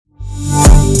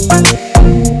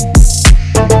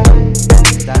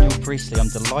Priestley. I'm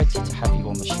delighted to have you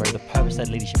on the show, the Purpose-Led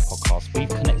Leadership Podcast. We've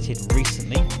connected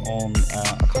recently on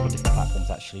a couple of different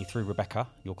platforms, actually, through Rebecca,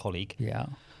 your colleague. Yeah.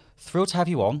 Thrilled to have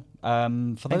you on.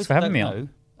 Thanks for having me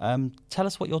on. Tell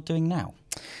us what you're doing now.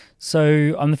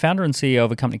 So I'm the founder and CEO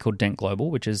of a company called Dent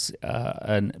Global, which is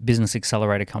a business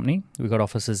accelerator company. We've got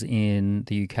offices in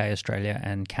the UK, Australia,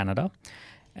 and Canada.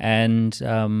 And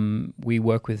we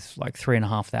work with like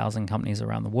 3,500 companies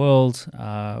around the world.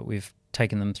 We've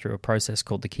taken them through a process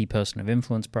called the Key Person of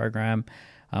Influence program,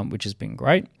 which has been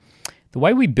great. The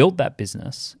way we built that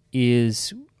business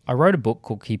is I wrote a book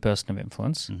called Key Person of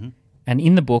Influence. Mm-hmm. And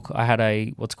in the book, I had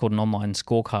what's called an online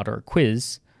scorecard or a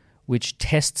quiz, which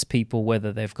tests people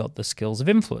whether they've got the skills of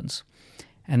influence.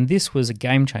 And this was a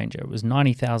game changer. It was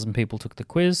 90,000 people took the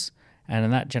quiz,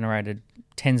 and that generated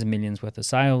tens of millions worth of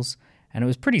sales. And it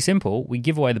was pretty simple. We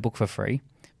give away the book for free.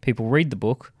 People read the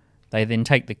book. They then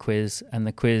take the quiz, and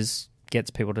the quiz gets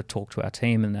people to talk to our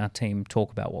team, and our team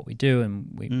talk about what we do, and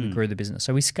we grew the business.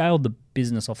 So we scaled the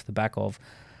business off the back of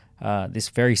this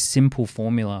very simple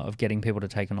formula of getting people to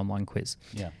take an online quiz.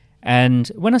 Yeah. And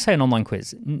when I say an online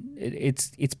quiz,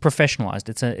 it's professionalized.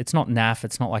 It's not NAF.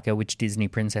 It's not like a which Disney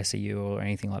princess are you or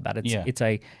anything like that.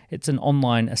 It's an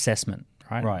online assessment,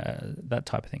 right? That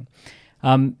type of thing.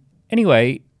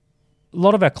 Anyway, a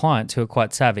lot of our clients who are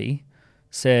quite savvy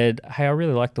said, "Hey, I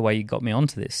really like the way you got me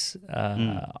onto this.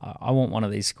 I want one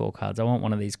of these scorecards. I want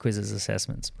one of these quizzes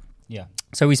assessments." Yeah.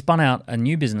 So we spun out a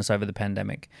new business over the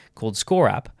pandemic called Score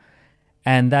App.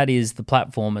 And that is the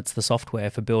platform, it's the software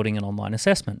for building an online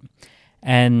assessment.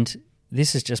 And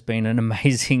this has just been an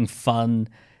amazing, fun,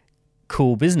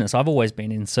 cool business. I've always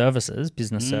been in services,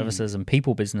 business services and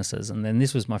people businesses. And then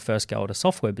this was my first go at a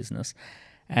software business.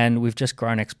 And we've just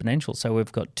grown exponential. So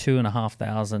we've got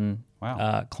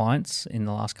 2,500 clients in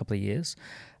the last couple of years.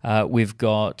 We've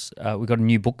got a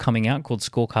new book coming out called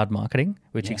Scorecard Marketing,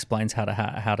 which explains how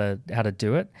to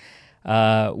do it.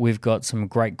 We've got some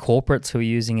great corporates who are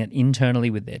using it internally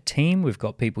with their team. We've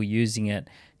got people using it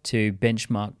to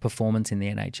benchmark performance in the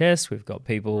NHS. We've got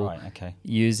people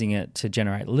using it to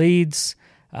generate leads.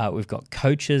 We've got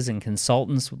coaches and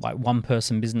consultants, like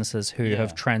one-person businesses who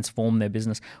have transformed their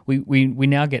business. We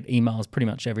now get emails pretty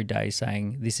much every day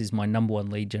saying, "This is my number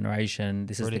one lead generation.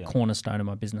 This is the cornerstone of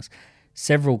my business."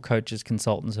 Several coaches,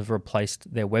 consultants have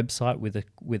replaced their website with a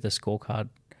scorecard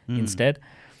instead.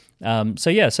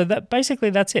 So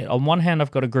that's it. On one hand,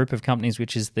 I've got a group of companies,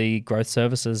 which is the growth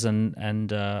services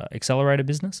and accelerator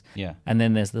business. Yeah. And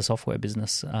then there's the software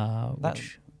business.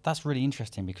 That's really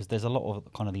interesting because there's a lot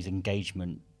of kind of these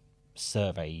engagement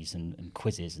surveys and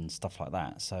quizzes and stuff like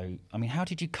that. So, I mean, how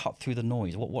did you cut through the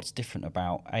noise? What's different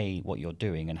about what you're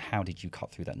doing, and how did you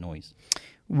cut through that noise?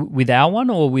 With our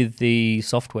one or with the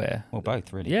software? Well,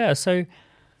 both, really. Yeah. So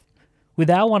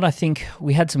with our one, I think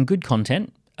we had some good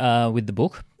content with the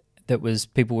book. That was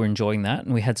people were enjoying that,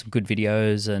 and we had some good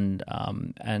videos and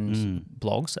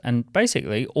blogs, and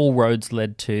basically all roads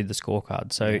led to the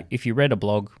scorecard. So if you read a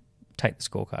blog, take the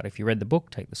scorecard. If you read the book,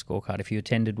 take the scorecard. If you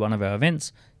attended one of our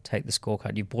events, take the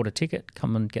scorecard. You bought a ticket,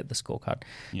 come and get the scorecard.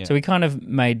 Yeah. So we kind of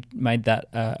made that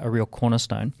a real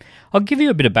cornerstone. I'll give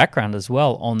you a bit of background as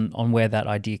well on where that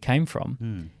idea came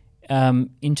from.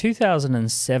 In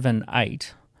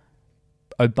 2007-8,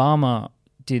 Obama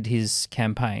did his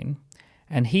campaign.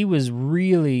 And he was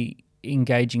really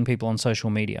engaging people on social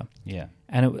media. Yeah.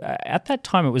 And at that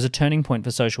time, it was a turning point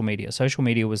for social media. Social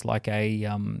media was like a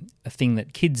thing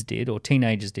that kids did or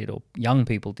teenagers did or young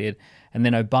people did. And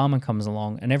then Obama comes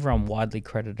along, and everyone widely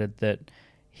credited that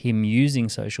him using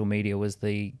social media was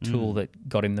the tool that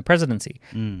got him the presidency.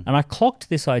 And I clocked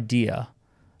this idea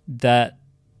that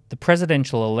the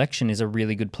presidential election is a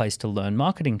really good place to learn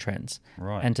marketing trends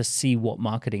and to see what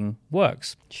marketing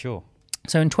works. Sure.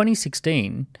 So in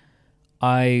 2016,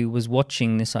 I was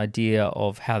watching this idea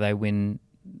of how they win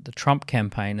the Trump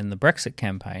campaign and the Brexit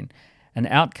campaign, and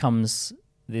out comes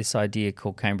this idea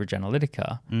called Cambridge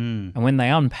Analytica. And when they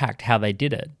unpacked how they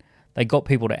did it, they got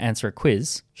people to answer a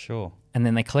quiz. Sure. And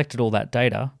then they collected all that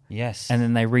data. Yes. And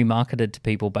then they remarketed to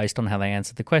people based on how they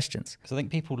answered the questions. Because I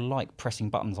think people like pressing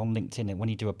buttons on LinkedIn, and when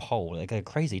you do a poll, they go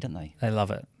crazy, don't they? They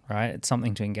love it, right? It's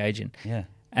something to engage in. Yeah.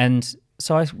 And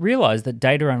so I realized that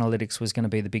data analytics was going to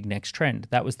be the big next trend.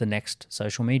 That was the next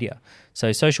social media.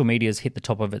 So social media has hit the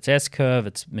top of its S-curve.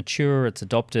 It's mature. It's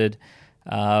adopted.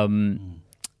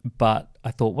 But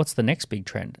I thought, what's the next big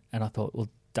trend? And I thought, well,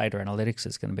 data analytics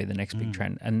is going to be the next big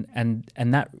trend. And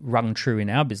that rung true in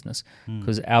our business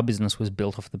because our business was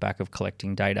built off the back of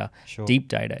collecting data, deep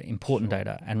data, important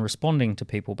data, and responding to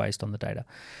people based on the data.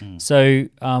 So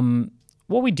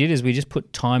what we did is we just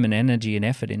put time and energy and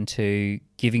effort into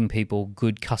giving people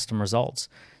good custom results.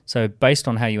 So based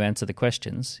on how you answer the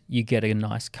questions, you get a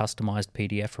nice customized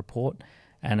PDF report,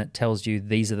 and it tells you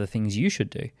these are the things you should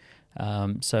do.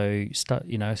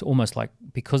 It's almost like,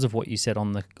 because of what you said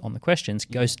on the questions,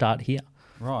 go start here.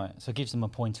 Right. So it gives them a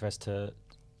pointer as to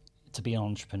be an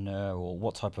entrepreneur, or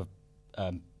what type of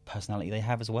personality they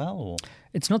have as well? Or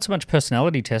it's not so much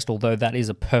personality test, although that is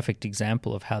a perfect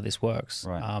example of how this works.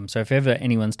 Right. So if ever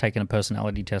anyone's taken a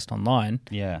personality test online,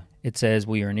 it says,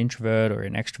 well, you're an introvert or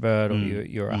an extrovert, or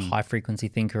you're a high frequency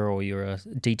thinker, or you're a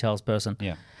details person.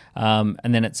 Yeah.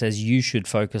 And then it says you should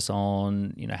focus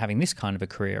on having this kind of a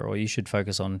career, or you should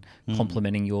focus on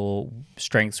complementing your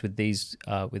strengths with these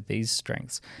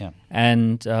strengths. Yeah.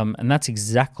 And that's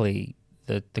exactly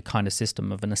the kind of system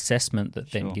of an assessment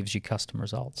that then Sure. gives you custom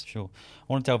results. Sure. I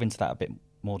want to delve into that a bit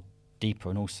more deeper,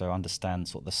 and also understand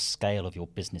sort of the scale of your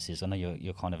businesses. I know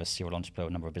you're kind of a serial entrepreneur,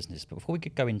 a number of businesses, but before we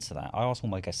could go into that, I ask all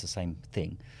my guests the same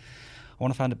thing. I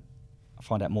want to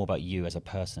find out more about you as a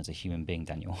person, as a human being,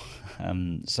 Daniel.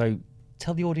 So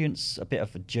tell the audience a bit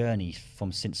of a journey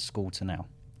from since school to now.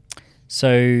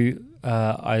 So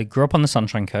I grew up on the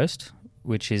Sunshine Coast,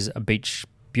 which is a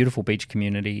beautiful beach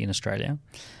community in Australia.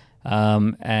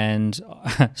 And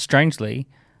strangely,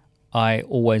 I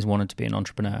always wanted to be an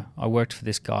entrepreneur. I worked for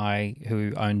this guy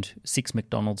who owned 6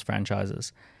 McDonald's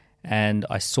franchises, and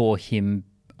I saw him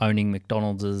owning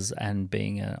McDonald's and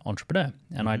being an entrepreneur.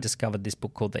 And I discovered this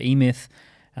book called The E-Myth,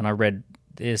 and I read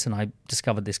this, and I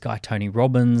discovered this guy, Tony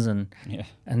Robbins, and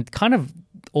kind of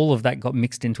all of that got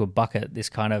mixed into a bucket, this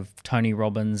kind of Tony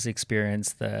Robbins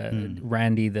experience, the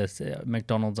Randy, the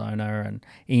McDonald's owner, and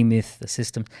E-Myth, the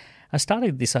system. I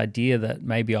started this idea that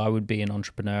maybe I would be an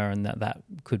entrepreneur, and that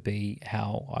could be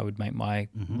how I would make my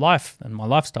life and my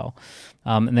lifestyle.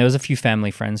 And there was a few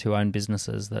family friends who owned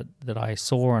businesses that I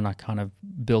saw, and I kind of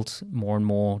built more and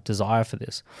more desire for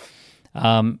this.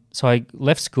 So I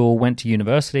left school, went to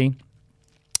university,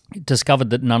 discovered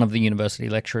that none of the university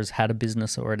lecturers had a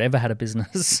business or had ever had a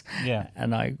business. Yeah.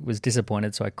 And I was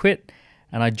disappointed, so I quit,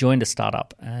 and I joined a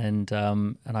startup, and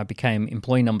I became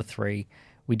employee number 3.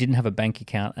 We didn't have a bank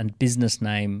account and business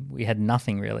name. We had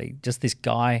nothing really. Just this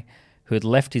guy who had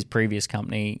left his previous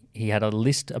company. He had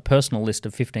a personal list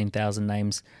of 15,000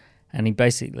 names, and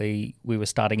we were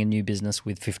starting a new business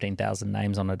with 15,000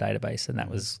 names on a database, and that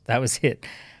was it.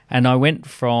 And I went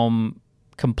from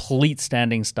complete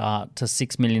standing start to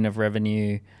 6 million of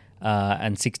revenue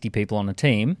and 60 people on a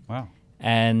team. Wow.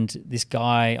 And this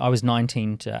guy, I was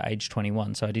 19 to age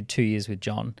 21, so I did 2 years with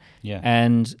John. Yeah.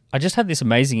 And I just had this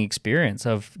amazing experience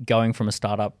of going from a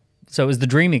startup. So it was the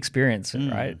dream experience,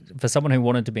 right? For someone who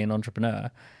wanted to be an entrepreneur,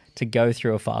 to go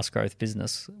through a fast growth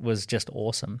business was just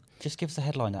awesome. Just give us a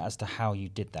headline as to how you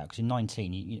did that, because you're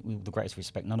 19, with the greatest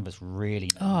respect, none of us really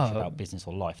know much about business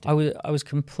or life. I was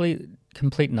complete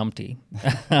numpty.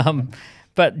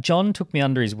 But John took me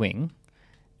under his wing,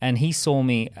 and he saw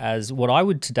me as what I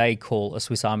would today call a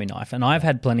Swiss Army knife. And I've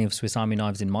had plenty of Swiss Army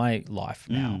knives in my life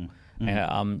now.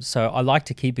 So I like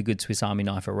to keep a good Swiss Army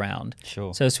knife around.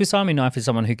 Sure. So a Swiss Army knife is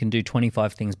someone who can do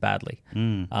 25 things badly.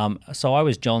 So I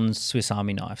was John's Swiss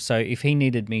Army knife. So if he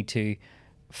needed me to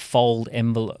fold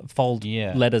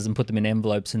letters and put them in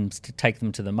envelopes and to take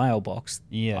them to the mailbox,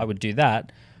 I would do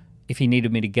that. If he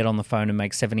needed me to get on the phone and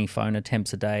make 70 phone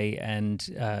attempts a day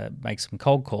and make some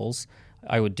cold calls,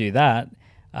 I would do that.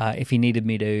 If he needed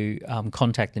me to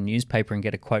contact the newspaper and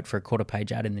get a quote for a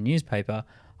quarter-page ad in the newspaper,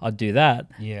 I'd do that.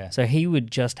 Yeah. So he would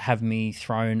just have me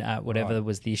thrown at whatever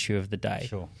was the issue of the day.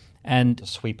 Sure. And to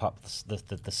sweep up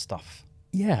the stuff.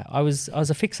 Yeah, I was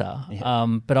a fixer.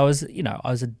 Yeah. But I was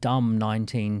a dumb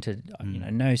 19 to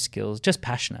no skills, just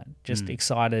passionate, just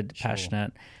excited,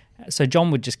 passionate. So John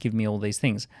would just give me all these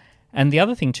things. And the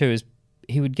other thing too is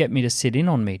he would get me to sit in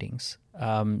on meetings.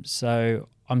 So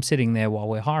I'm sitting there while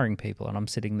we're hiring people, and I'm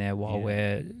sitting there while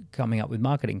we're coming up with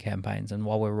marketing campaigns, and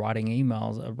while we're writing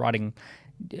emails, writing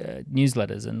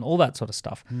newsletters and all that sort of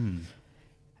stuff.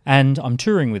 And I'm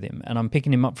touring with him, and I'm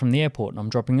picking him up from the airport, and I'm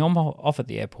dropping him off at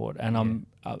the airport, and I'm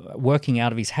working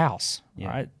out of his house,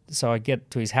 right? So I get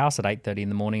to his house at 8:30 in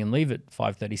the morning and leave at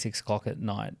 5:30, 6 o'clock at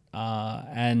night.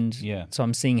 So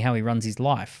I'm seeing how he runs his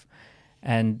life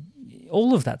and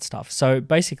all of that stuff. So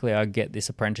basically I get this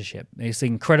apprenticeship. It's an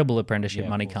incredible apprenticeship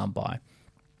money can't buy.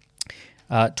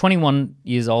 21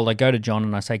 years old, I go to John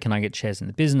and I say, can I get shares in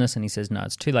the business? And he says, no,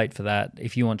 it's too late for that.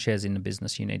 If you want shares in the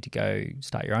business, you need to go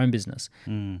start your own business.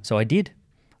 So I did.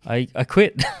 I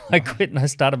quit. I quit and I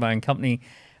started my own company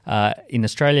in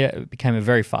Australia. It became a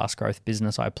very fast growth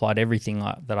business. I applied everything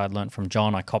that I'd learned from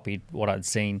John. I copied what I'd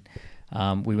seen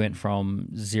We went from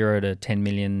 0 to 10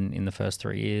 million in the first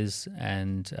 3 years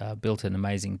and built an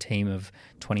amazing team of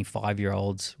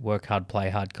 25-year-olds, work hard, play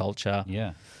hard culture.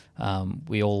 Yeah.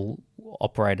 We all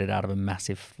operated out of a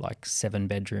massive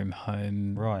 7-bedroom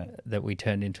home that we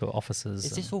turned into offices.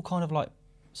 Is this all kind of like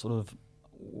sort of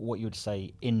what you would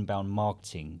say inbound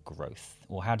marketing growth,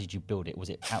 or how did you build it? Was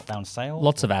it outbound sales?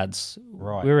 Lots of ads.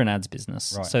 Right. We were an ads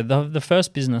business. Right. So the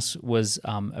first business was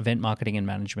event marketing and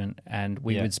management, and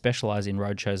we would specialize in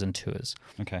roadshows and tours.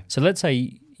 Okay. So let's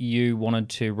say you wanted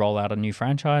to roll out a new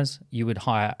franchise, you would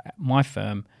hire my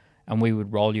firm, and we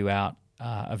would roll you out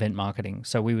event marketing.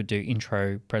 So we would do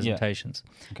intro presentations.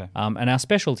 Okay. And our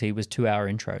specialty was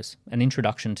 2-hour intros, an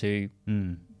introduction to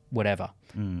whatever,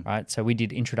 right? So we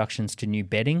did introductions to new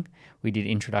bedding, we did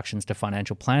introductions to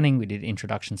financial planning, we did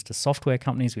introductions to software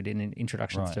companies, we did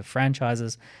introductions to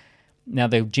franchises. Now,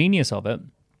 the genius of it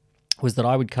was that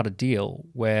I would cut a deal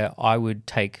where I would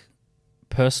take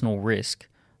personal risk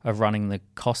of running the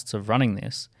costs of running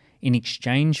this in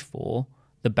exchange for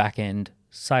the back-end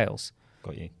sales.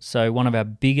 Got you. So one of our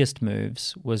biggest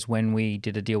moves was when we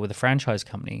did a deal with a franchise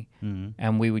company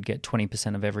and we would get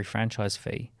 20% of every franchise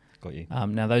fee. Got you.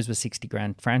 Now, those were 60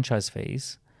 grand franchise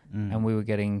fees and we were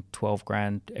getting 12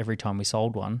 grand every time we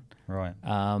sold one. Right.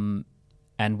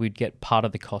 And we'd get part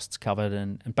of the costs covered.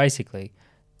 And basically,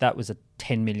 that was a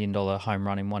 $10 million home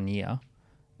run in 1 year.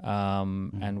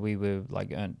 And we were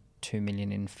earned $2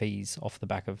 million in fees off the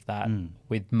back of that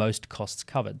with most costs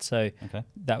covered. So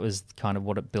that was kind of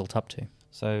what it built up to.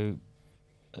 So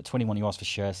at 21, you asked for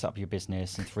shares, set up your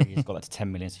business. In 3 years, got that to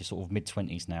 10 million. So you're sort of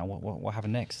mid-20s now. What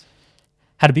happened next?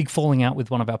 Had a big falling out with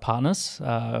one of our partners,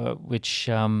 which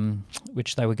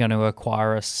they were going to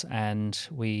acquire us, and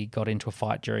we got into a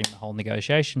fight during the whole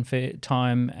negotiation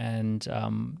time, and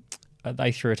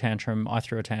they threw a tantrum, I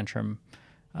threw a tantrum,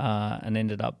 and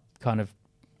ended up kind of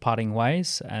parting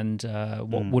ways. And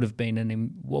what would have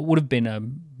been a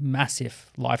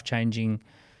massive, life-changing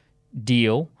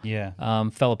deal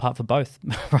fell apart for both,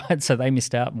 right? So they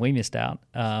missed out and we missed out.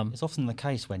 It's often the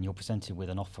case when you're presented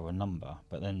with an offer or a number,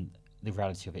 but then the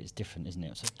reality of it is different, isn't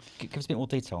it? So give us a bit more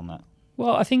detail on that.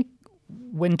 Well, I think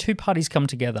when two parties come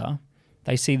together,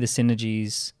 they see the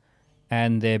synergies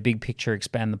and their big picture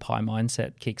expand the pie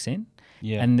mindset kicks in.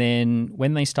 Yeah. And then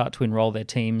when they start to enroll their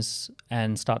teams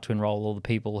and start to enroll all the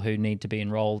people who need to be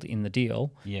enrolled in the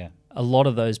deal, a lot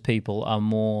of those people are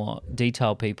more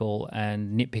detail people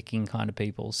and nitpicking kind of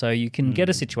people. So you can get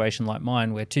a situation like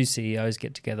mine where two CEOs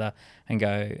get together and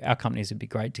go, our companies would be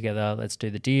great together, let's do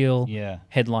the deal. Yeah.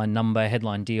 Headline number,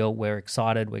 headline deal, we're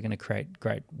excited, we're going to create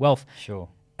great wealth. Sure.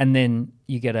 And then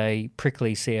you get a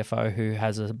prickly CFO who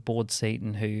has a board seat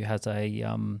and who has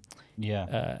and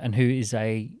who is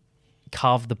a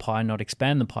carve the pie, not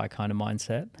expand the pie kind of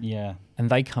mindset. Yeah. And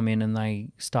they come in and they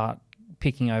start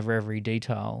picking over every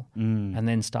detail and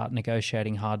then start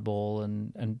negotiating hardball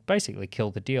and basically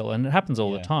kill the deal. And it happens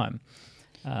all the time.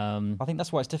 I think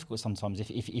that's why it's difficult sometimes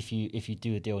if you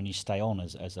do a deal and you stay on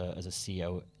as a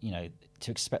CEO,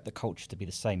 to expect the culture to be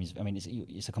the same.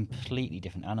 It's a completely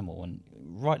different animal, and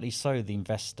rightly so, the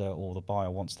investor or the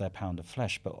buyer wants their pound of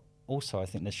flesh, but also I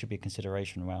think there should be a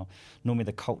consideration around normally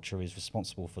the culture is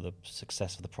responsible for the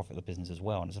success of the profit of the business as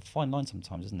well, and it's a fine line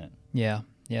sometimes, isn't it? Yeah,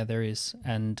 there is.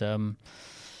 And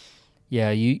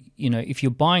if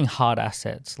you're buying hard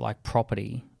assets like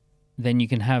property, then you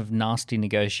can have nasty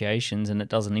negotiations and it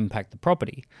doesn't impact the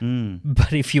property.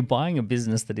 But if you're buying a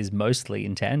business that is mostly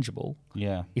intangible,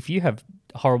 if you have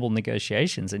horrible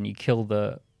negotiations and you kill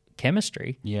the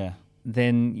chemistry,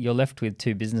 then you're left with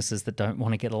two businesses that don't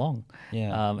want to get along.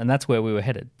 And that's where we were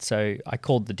headed. So I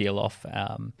called the deal off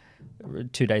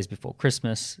 2 days before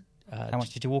Christmas. How much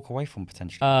did you walk away from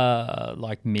potentially?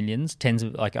 Like millions, tens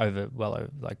of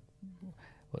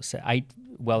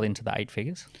well into the 8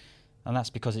 figures. And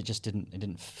that's because it just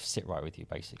didn't sit right with you,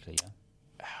 basically. Yeah?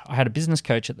 I had a business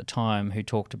coach at the time who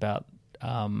talked about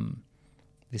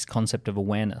this concept of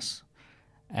awareness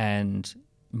and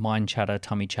mind chatter,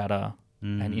 tummy chatter,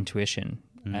 and intuition.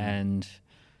 And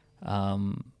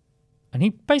he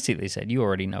basically said, you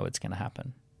already know it's going to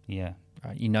happen. Yeah.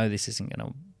 Right? You know this isn't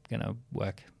going to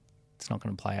work. It's not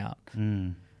going to play out.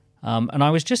 And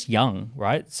I was just young,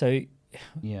 right? So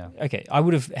okay, I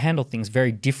would have handled things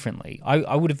very differently.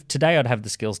 I would have today. I'd have the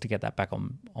skills to get that back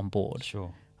on board.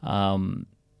 Sure. And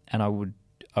I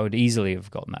would easily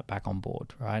have gotten that back on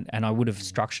board, right? And I would have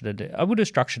structured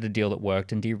a deal that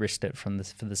worked and de-risked it for the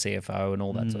CFO and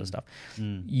all that sort of stuff.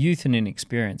 Youth and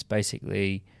inexperience,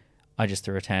 basically, I just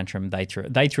threw a tantrum. They threw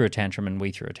a tantrum, and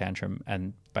we threw a tantrum,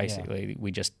 and basically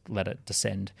we just let it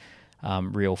descend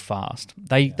real fast.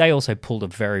 They also pulled a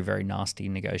very, very nasty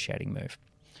negotiating move.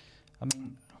 I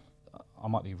mean, I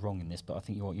might be wrong in this, but I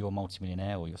think you're a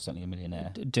multimillionaire, or you're certainly a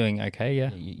millionaire. Doing okay, yeah.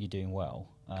 You're doing well.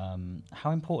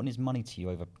 How important is money to you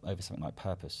over something like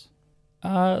purpose?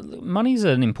 Money's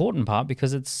an important part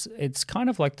because it's kind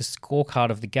of like the scorecard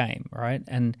of the game, right?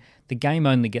 And the game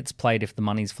only gets played if the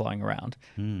money's flowing around.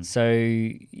 So,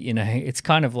 it's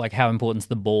kind of like how important's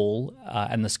the ball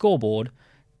and the scoreboard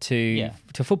to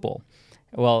football.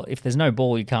 Well, if there's no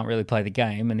ball, you can't really play the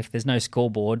game, and if there's no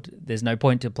scoreboard, there's no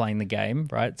point to playing the game,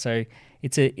 right? So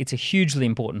it's a hugely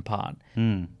important part.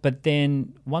 But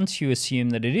then once you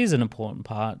assume that it is an important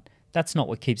part, that's not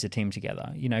what keeps a team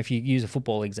together. If you use a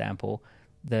football example,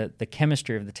 the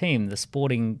chemistry of the team, the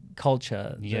sporting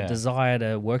culture, the desire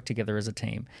to work together as a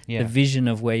team, the vision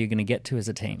of where you're going to get to as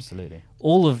a team. Absolutely.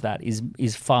 All of that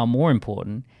is far more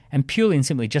important. And purely and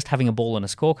simply just having a ball and a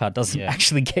scorecard doesn't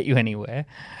actually get you anywhere.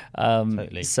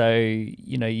 Totally. So,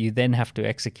 you then have to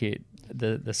execute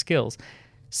the skills.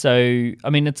 So, I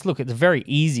mean, it's very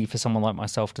easy for someone like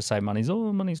myself to say money's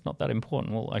not that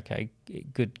important. Well, okay,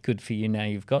 good for you. Now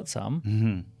you've got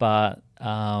some, but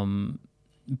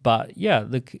yeah,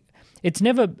 it's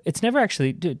never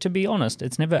actually, to be honest,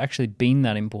 it's never actually been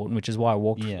that important, which is why I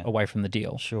walked away from the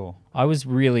deal. Sure. I was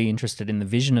really interested in the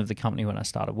vision of the company when I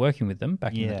started working with them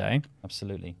back in the day.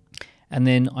 Absolutely. And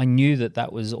then I knew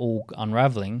that was all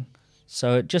unraveling.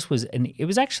 So it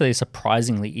was actually a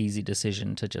surprisingly easy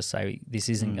decision to just say, this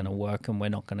isn't going to work and we're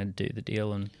not going to do the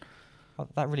deal. And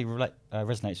that really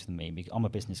resonates with me, because I'm a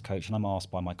business coach and I'm asked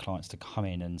by my clients to come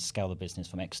in and scale the business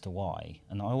from X to Y.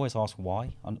 And I always ask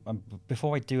why. And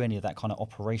before I do any of that kind of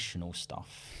operational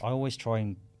stuff, I always try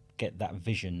and get that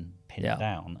vision pinned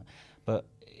down. But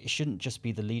it shouldn't just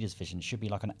be the leader's vision. It should be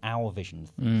like an our vision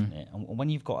thing, isn't it? And when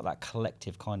you've got that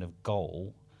collective kind of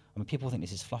goal, I mean, people think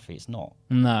this is fluffy. It's not.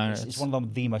 No. It's one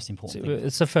of the most important things.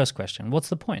 It's the first question. What's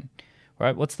the point?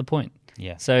 Right? What's the point?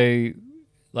 Yeah. So,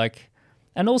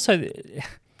 and also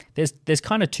there's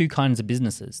kind of two kinds of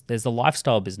businesses. There's the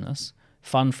lifestyle business,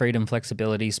 fun, freedom,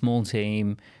 flexibility, small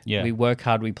team. Yeah. We work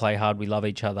hard, we play hard, we love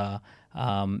each other.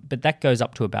 But that goes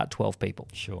up to about 12 people.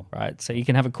 Sure. Right? So you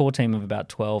can have a core team of about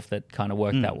 12 that kind of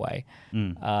work that way.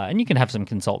 And you can have some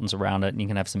consultants around it, and you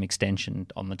can have some extension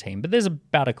on the team. But there's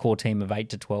about a core team of 8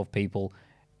 to 12 people,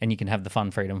 and you can have the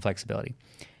fun, freedom, flexibility.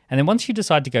 And then once you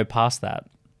decide to go past that,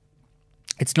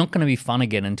 it's not going to be fun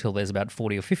again until there's about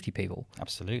 40 or 50 people.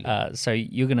 Absolutely. So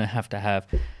you're going to have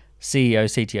CEO,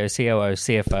 CTO, COO,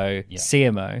 CFO,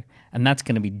 CMO, and that's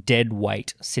going to be dead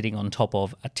weight sitting on top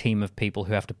of a team of people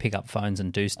who have to pick up phones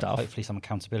and do stuff. And hopefully some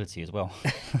accountability as well.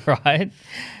 Right?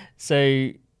 So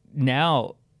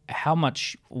now how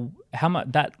much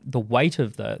the weight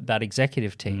of that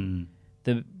executive team,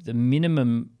 the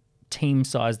minimum team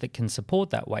size that can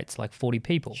support that weight's like 40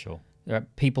 people. Sure. There are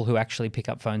people who actually pick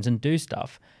up phones and do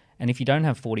stuff. And if you don't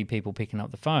have 40 people picking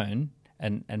up the phone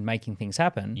and making things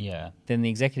happen, then the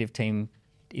executive team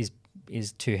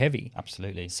is too heavy.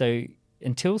 Absolutely. So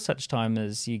until such time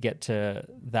as you get to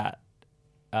that,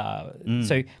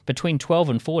 so between 12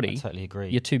 and 40, I totally agree.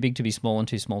 You're too big to be small and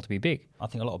too small to be big. I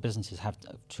think a lot of businesses have,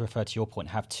 to refer to your point,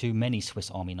 have too many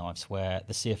Swiss Army knives, where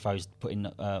the CFO's putting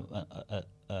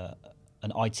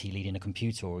an IT lead in a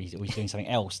computer, or he's doing something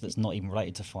else that's not even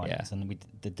related to finance, and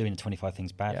they're doing the 25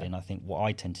 things badly. And I think what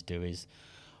I tend to do is,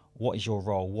 what is your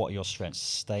role? What are your strengths?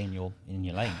 Stay in your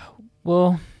lane.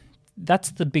 Well, that's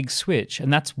the big switch,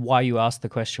 and that's why you asked the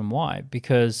question why,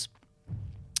 because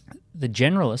the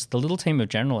little team of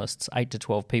generalists, 8 to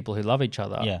 12 people who love each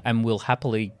other and will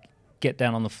happily get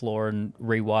down on the floor and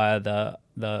rewire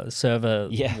the server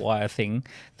wire thing,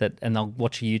 and they'll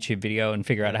watch a YouTube video and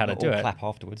figure out how to do it. Clap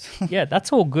afterwards. Yeah,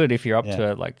 that's all good if you're up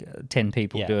to like 10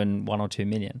 people doing 1 or 2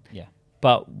 million. Yeah.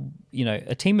 But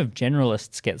a team of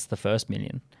generalists gets the first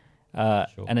million,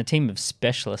 and a team of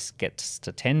specialists gets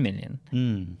to 10 million.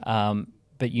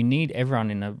 But you need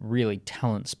everyone in a really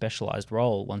talent specialized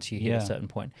role once you hit a certain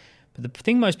point. But the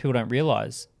thing most people don't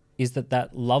realize is that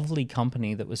lovely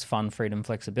company that was fun, freedom,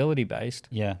 flexibility based,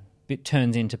 it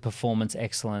turns into performance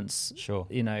excellence. Sure.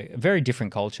 A very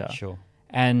different culture. Sure.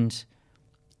 And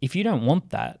if you don't want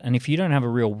that, and if you don't have a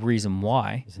real reason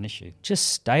why, there's an issue. Just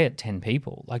stay at 10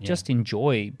 people. Just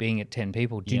enjoy being at 10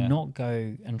 people. Do not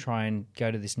go and try and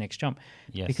go to this next jump.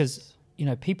 Yes. Because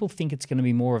people think it's going to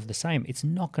be more of the same. It's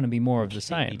not going to be more of the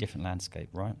same. Completely different landscape,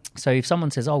 right? So if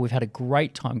someone says, we've had a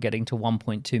great time getting to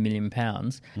 1.2 million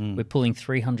pounds, we're pulling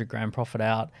 300 grand profit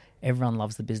out, everyone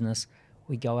loves the business,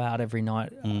 we go out every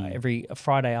night, every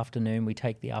Friday afternoon, we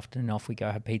take the afternoon off, we go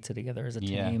have pizza together as a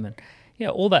team, and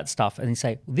all that stuff. And you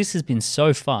say, this has been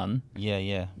so fun.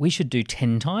 Yeah. We should do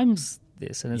 10 times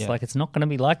this, and it's Yeah. like it's not going to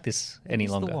be like this any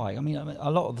It's longer. the why. I mean, a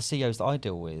lot of the CEOs that I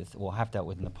deal with or have dealt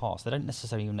with in the past, they don't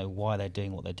necessarily even know why they're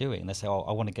doing what they're doing. They say, "Oh,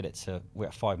 I want to get it to we're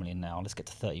at 5 million now. Let's get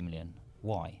to 30 million."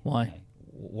 Why? Why? You know,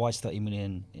 why is 30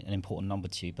 million an important number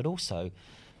to you? But also,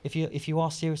 if you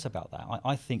are serious about that,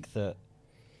 I think that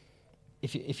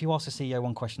if you ask a CEO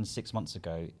one question 6 months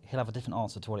ago, he'll have a different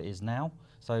answer to what it is now.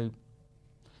 So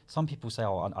some people say,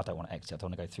 "Oh, I don't want to exit. I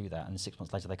don't want to go through that," and 6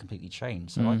 months later they completely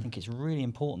change. So I think it's really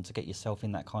important to get yourself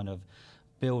in that kind of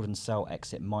build and sell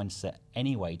exit mindset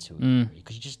anyway to a degree,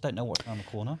 because you just don't know what's around the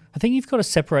corner. I think you've got to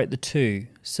separate the two.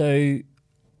 So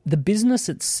the business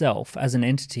itself as an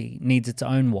entity needs its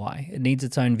own why. It needs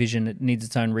its own vision. It needs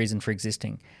its own reason for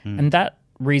existing. And that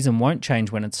reason won't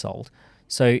change when it's sold.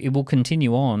 So it will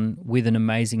continue on with an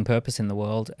amazing purpose in the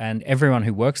world, and everyone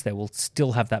who works there will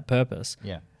still have that purpose.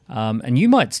 Yeah. And you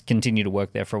might continue to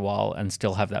work there for a while and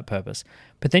still have that purpose.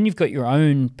 But then you've got your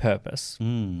own purpose.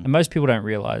 And most people don't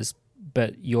realize,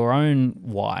 but your own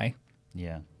why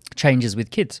Yeah. changes with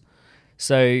kids.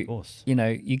 So, Of course. you know,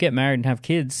 you get married and have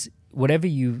kids, whatever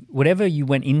you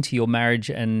went into your marriage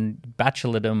and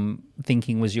bachelordom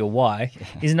thinking was your why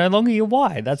is no longer your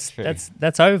why. That's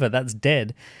over. That's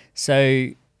dead. So,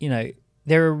 you know,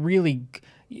 there are really,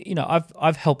 you know,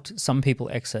 I've helped some people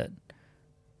exit,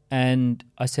 and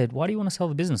I said, "Why do you want to sell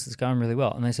the business? It's going really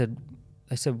well." And they said,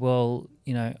 "Well,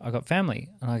 you know, I got family."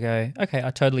 And I go, "Okay,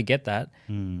 I totally get that."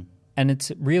 And it's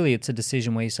a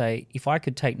decision where you say, if I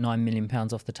could take £9 million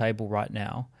off the table right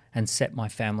now and set my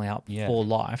family up for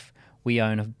life, we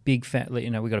own a big family, you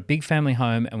know, we've got a big family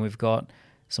home, and we've got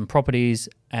some properties,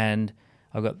 and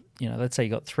I've got, you know, let's say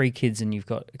you've got 3 kids and you've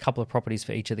got a couple of properties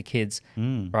for each of the kids,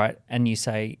 right? And you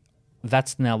say,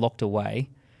 that's now locked away.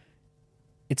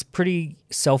 It's pretty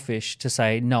selfish to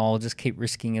say, no, I'll just keep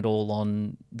risking it all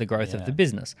on the growth of the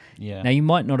business. Yeah. Now, you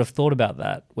might not have thought about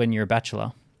that when you're a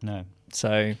bachelor. No.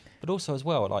 So, But also as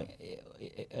well, like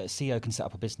a CEO can set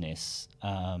up a business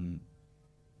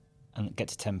and get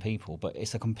to 10 people, but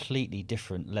it's a completely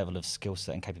different level of skill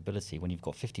set and capability when you've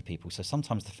got 50 people. So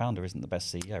sometimes the founder isn't the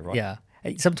best CEO, right? yeah.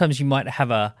 Sometimes you might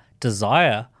have a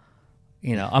desire,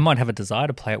 you know, I might have a desire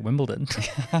to play at Wimbledon.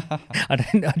 I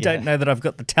don't know that I've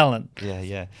got the talent.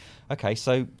 Yeah. Okay,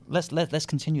 so let's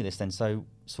continue this then. So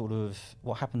sort of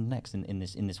what happened next in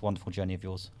this wonderful journey of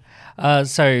yours?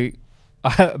 So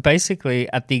basically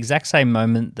at the exact same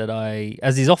moment that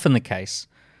as is often the case,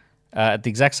 at the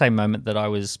exact same moment that I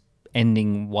was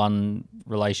ending one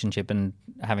relationship and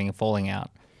having a falling out,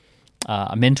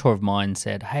 a mentor of mine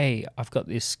said, "Hey, I've got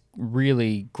this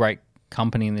really great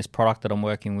company and this product that I'm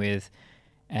working with,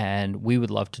 and we would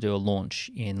love to do a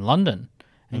launch in London.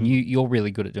 And you're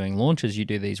really good at doing launches. You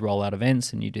do these rollout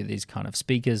events and you do these kind of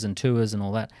speakers and tours and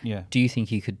all that. Yeah. Do you think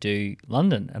you could do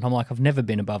London?" And I'm like, I've never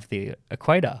been above the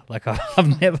equator. Like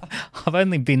I've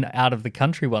only been out of the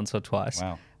country once or twice.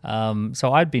 Wow.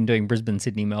 So I'd been doing Brisbane,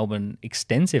 Sydney, Melbourne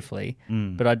extensively,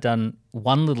 but I'd done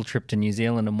one little trip to New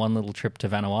Zealand and one little trip to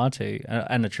Vanuatu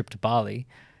and a trip to Bali,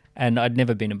 and I'd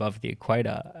never been above the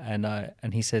equator.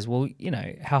 And he says, "Well, you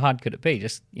know, how hard could it be?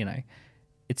 Just, you know,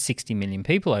 it's 60 million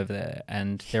people over there,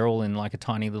 and they're all in like a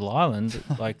tiny little island.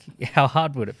 Like, how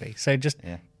hard would it be?" So just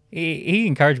he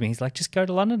encouraged me. He's like, "Just go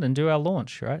to London and do our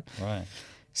launch, right?" Right.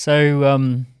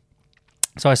 So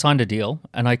I signed a deal,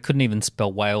 and I couldn't even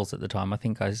spell Wales at the time. I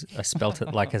think I spelt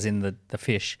it like as in the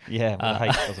fish. Yeah, with a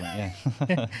H, wasn't it?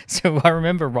 Yeah. So I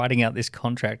remember writing out this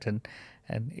contract and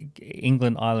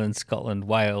England, Ireland, Scotland,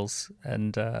 Wales,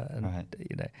 and Right.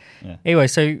 you know. Yeah. Anyway,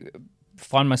 so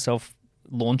find myself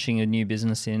launching a new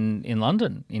business in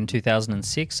London in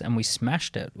 2006, and we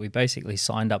smashed it. We basically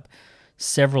signed up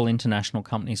several international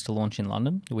companies to launch in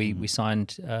London. We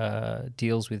signed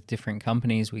deals with different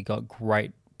companies. We got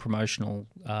great promotional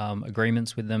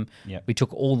agreements with them. Yep. We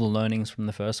took all the learnings from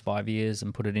the first 5 years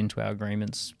and put it into our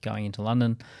agreements going into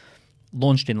London.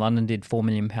 Launched in London, did £4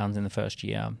 million in the first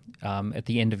year. At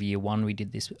the end of year one, we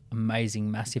did this amazing,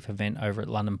 massive event over at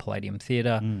London Palladium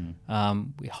Theatre.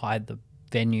 We hired the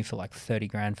venue for like 30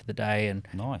 grand for the day, and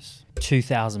Nice.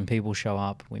 2,000 people show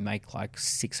up. We make like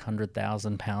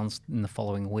 £600,000 in the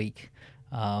following week.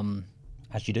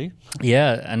 As you do.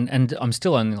 Yeah, and I'm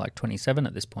still only like 27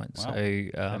 at this point. Wow. So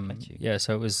Fair play.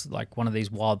 so it was like one of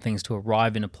these wild things to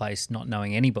arrive in a place not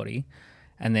knowing anybody,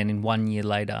 and then in 1 year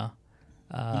later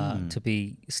to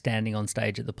be standing on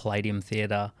stage at the Palladium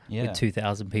Theatre with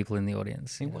 2,000 people in the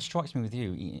audience. See, what strikes me with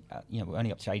you, we're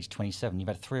only up to age 27. You've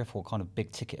had 3 or 4 kind of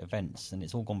big ticket events, and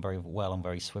it's all gone very well and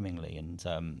very swimmingly. And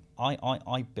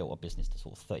I built a business to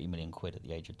sort of 30 million quid at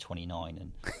the age of 29,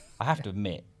 and I have to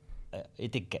admit,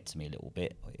 it did get to me a little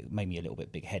bit. It made me a little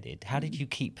bit big-headed. How did you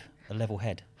keep a level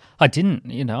head? I didn't,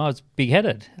 I was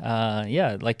big-headed.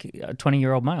 Like a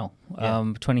 20-year-old male,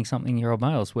 20-something-year-old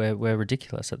males. We're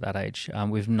ridiculous at that age.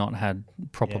 We've not had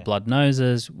proper blood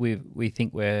noses. We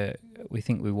think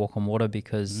we walk on water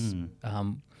because,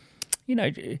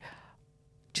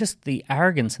 just the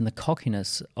arrogance and the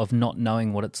cockiness of not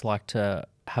knowing what it's like to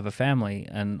have a family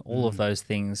and all of those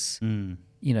things.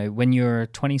 When you're a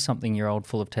 20-something-year-old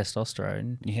full of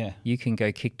testosterone, you can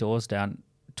go kick doors down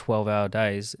 12-hour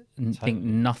days and think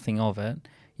nothing of it.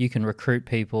 You can recruit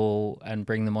people and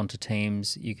bring them onto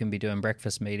teams. You can be doing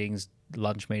breakfast meetings,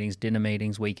 lunch meetings, dinner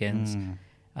meetings, weekends.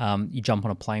 You jump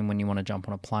on a plane when you want to jump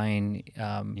on a plane.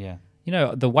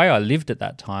 The way I lived at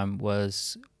that time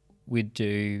was we'd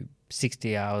do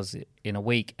 60 hours in a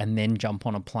week and then jump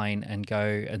on a plane and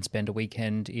go and spend a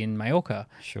weekend in Mallorca.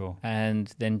 Sure.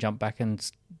 And then jump back and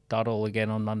start all again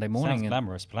on Monday morning. Sounds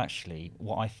glamorous, but actually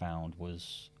what I found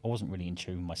was I wasn't really in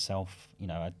tune with myself.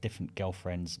 I had different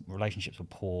girlfriends, relationships were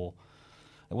poor.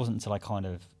 It wasn't until I kind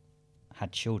of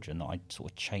had children that I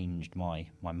sort of changed my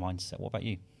mindset. What about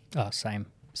you? Oh, same.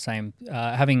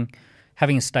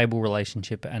 Having a stable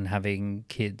relationship and having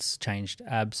kids changed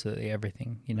absolutely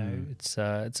everything. It's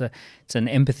an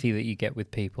empathy that you get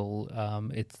with people.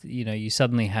 You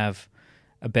suddenly have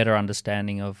a better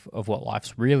understanding of what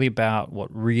life's really about, what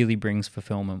really brings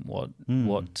fulfillment, what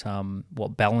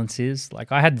balance is.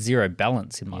 Like I had zero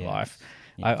balance in my life.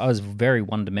 Yes. I was very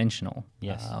one-dimensional.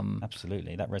 Yes,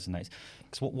 absolutely. That resonates.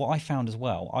 Because what I found as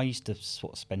well, I used to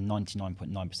sort of spend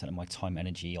 99.9% of my time and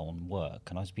energy on work,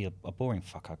 and I used to be a boring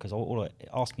fucker because all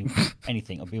ask me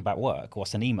anything, it'd be about work, or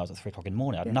send emails at 3 o'clock in the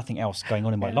morning. I had nothing else going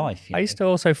on in my life. I used to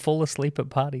also fall asleep at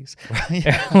parties.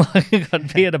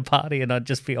 I'd be at a party and I'd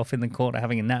just be off in the corner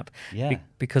having a nap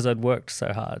because I'd worked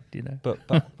so hard. But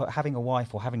having a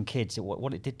wife or having kids,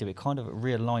 what it did do, it kind of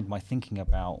realigned my thinking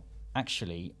about,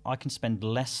 actually, I can spend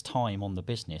less time on the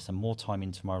business and more time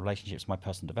into my relationships, my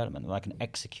personal development, and I can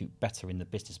execute better in the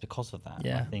business because of that.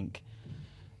 Yeah. I think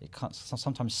it can't,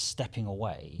 sometimes stepping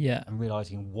away and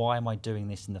realising, why am I doing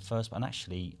this in the first place? And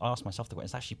actually, I ask myself the question,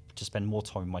 it's actually to spend more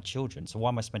time with my children. So why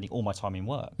am I spending all my time in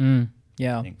work? And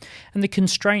the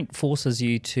constraint forces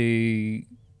you to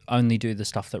only do the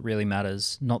stuff that really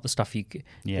matters, not the stuff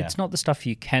it's not the stuff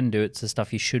you can do, it's the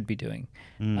stuff you should be doing.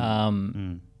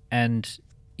 And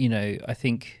I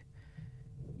think,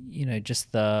 just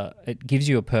it gives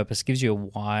you a purpose, gives you a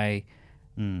why.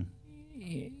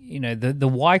 The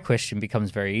why question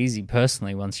becomes very easy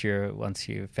personally once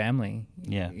your family,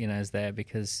 is there,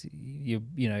 because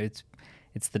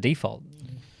it's the default.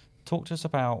 Talk to us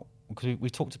about, because we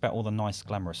talked about all the nice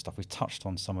glamorous stuff. We've touched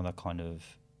on some of the kind of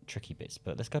tricky bits,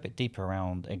 but let's go a bit deeper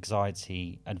around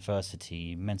anxiety,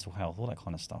 adversity, mental health, all that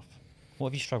kind of stuff. What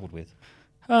have you struggled with?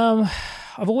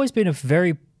 I've always been a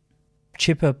very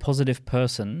chipper, positive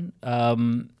person,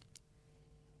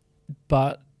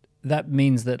 but that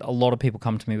means that a lot of people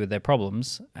come to me with their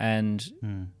problems, and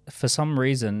for some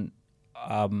reason,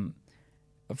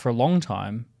 for a long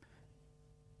time,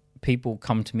 people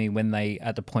come to me when they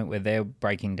at the point where they're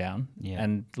breaking down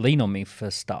and lean on me for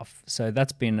stuff. So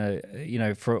that's been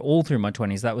for all through my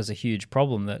 20s, that was a huge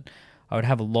problem, that I would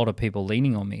have a lot of people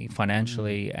leaning on me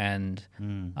financially and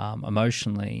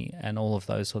emotionally and all of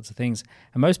those sorts of things.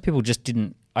 And most people just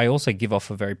didn't. I also give off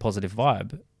a very positive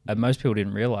vibe, and most people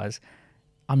didn't realize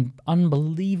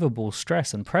unbelievable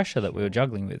stress and pressure that we were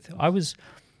juggling with. I was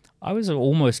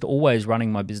almost always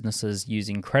running my businesses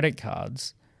using credit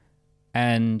cards,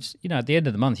 and at the end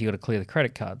of the month you got to clear the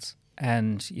credit cards.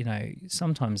 And,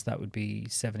 sometimes that would be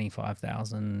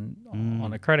 $75,000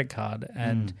 on a credit card.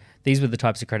 And these were the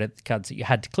types of credit cards that you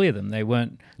had to clear them. They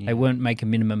weren't make a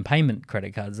minimum payment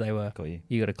credit cards. They were,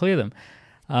 you got to clear them.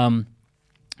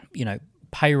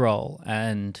 Payroll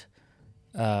and,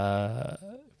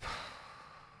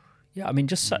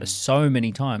 just so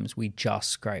many times we just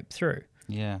scrape through.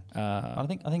 Yeah. I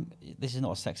think this is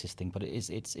not a sexist thing, but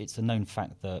it's a known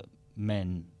fact that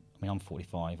men, I'm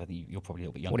 45. I think you're probably a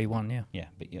little bit younger. 41, yeah. Yeah,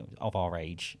 but of our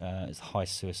age, it's the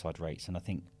highest suicide rates. And I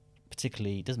think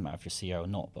particularly, it doesn't matter if you're CEO or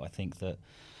not, but I think that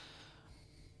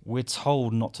we're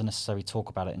told not to necessarily talk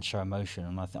about it and show emotion.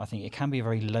 And I think it can be a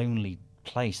very lonely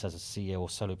place as a CEO or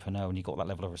solopreneur when you've got that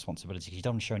level of responsibility, because you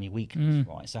don't want to show any weakness,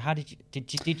 right? So how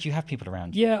did you have people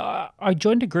around you? Yeah, I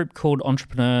joined a group called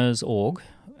Entrepreneurs Org,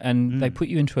 and they put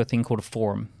you into a thing called a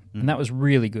forum. And that was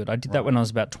really good. I did that when I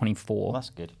was about 24. Well, that's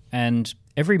good. And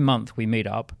every month we meet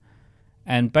up,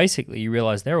 and basically you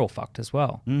realize they're all fucked as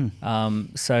well.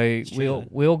 So we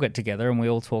all get together and we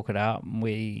all talk it out. And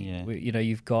we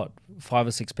you've got 5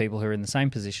 or 6 people who are in the same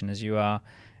position as you are,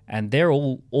 and they're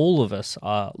all of us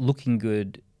are looking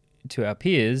good to our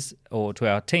peers or to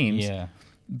our teams.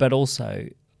 but also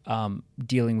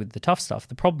dealing with the tough stuff.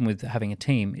 The problem with having a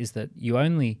team is that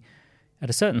at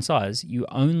a certain size, you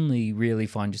only really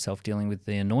find yourself dealing with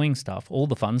the annoying stuff. All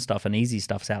the fun stuff and easy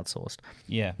stuff's outsourced.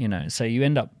 Yeah. So you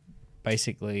end up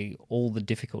basically all the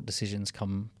difficult decisions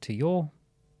come to your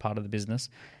part of the business.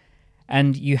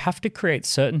 And you have to create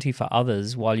certainty for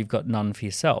others while you've got none for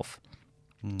yourself.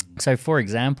 So, for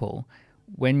example,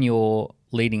 when you're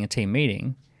leading a team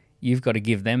meeting, you've got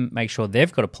to make sure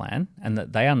they've got a plan and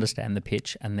that they understand the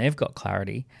pitch and they've got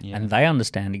clarity and they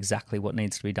understand exactly what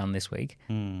needs to be done this week.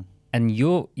 And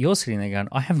you're sitting there going,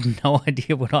 I have no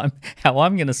idea how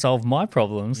I'm going to solve my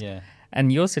problems. Yeah.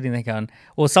 And you're sitting there going,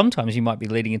 or sometimes you might be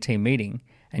leading a team meeting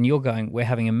and you're going, we're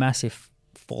having a massive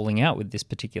falling out with this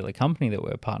particular company that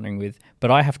we're partnering with,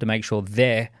 but I have to make sure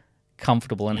they're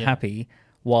comfortable and happy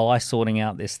while I'm sorting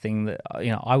out this thing that,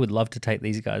 I would love to take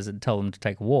these guys and tell them to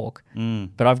take a walk,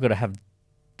 but I've got to have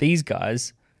these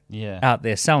guys out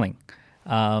there selling.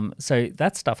 So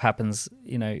that stuff happens,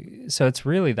 so it's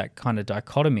really that kind of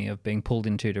dichotomy of being pulled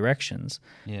in two directions.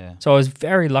 Yeah. So I was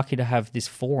very lucky to have this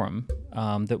forum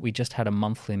that we just had a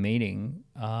monthly meeting,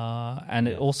 and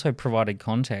it also provided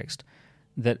context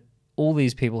that all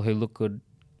these people who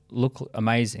look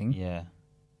amazing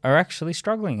are actually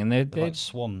struggling, and they're like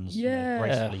swans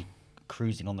gracefully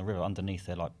cruising on the river. Underneath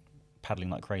they're like paddling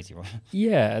like crazy, right?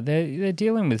 Yeah, they're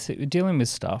dealing with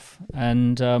stuff,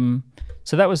 and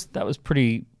so that was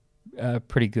pretty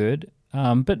good.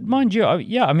 But mind you,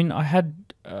 I had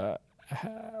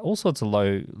all sorts of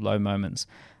low moments.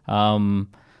 The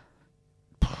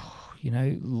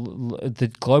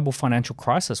global financial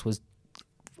crisis was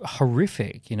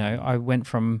horrific. I went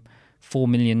from 4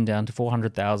 million down to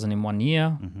 400,000 in 1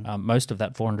 year. Most of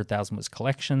that 400,000 was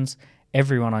collections.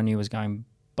 Everyone I knew was going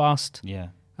bust. Yeah.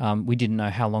 We didn't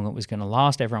know how long it was going to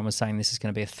last. Everyone was saying this is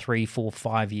going to be a 3, 4,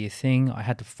 5 year thing. I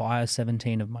had to fire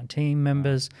 17 of my team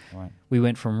members. Right. We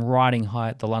went from riding high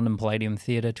at the London Palladium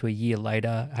Theatre to a year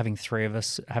later having 3 of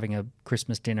us having a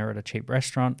Christmas dinner at a cheap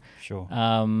restaurant. Sure.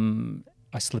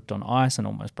 I slipped on ice and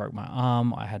almost broke my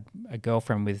arm. I had a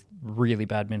girlfriend with really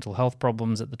bad mental health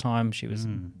problems at the time. She was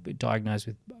diagnosed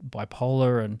with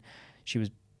bipolar, and she was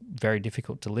very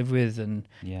difficult to live with. And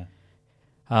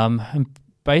and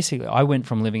basically, I went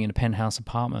from living in a penthouse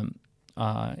apartment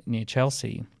near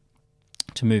Chelsea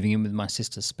to moving in with my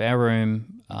sister's spare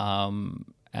room.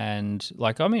 I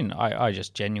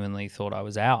just genuinely thought I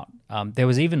was out. There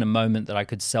was even a moment that I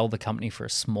could sell the company for a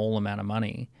small amount of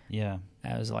money. Yeah.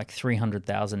 It was like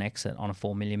 300,000 exit on a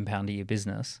 £4 million a year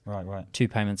business. Right. 2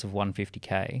 payments of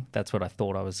 150K. That's what I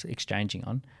thought I was exchanging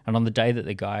on. And on the day that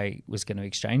the guy was going to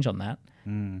exchange on that,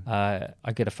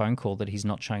 I get a phone call that he's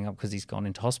not showing up because he's gone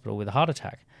into hospital with a heart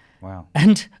attack. Wow.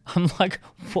 And I'm like,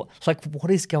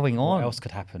 what is going on? What else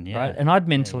could happen? Yeah. Right? And I'd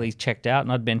mentally checked out,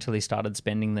 and I'd mentally started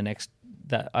spending the next.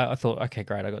 That I thought, okay,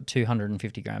 great, I got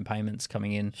 250 grand payments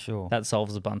coming in. Sure. That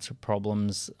solves a bunch of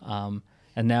problems.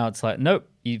 And now it's like, nope,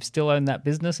 you've still owned that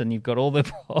business and you've got all the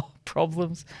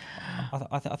problems.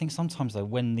 I think sometimes, though,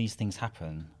 when these things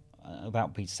happen,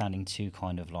 without be sounding too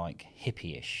kind of like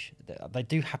hippie-ish, they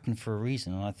do happen for a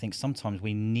reason. And I think sometimes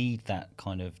we need that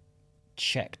kind of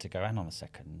check to go, hang on a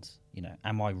second,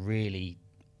 am I really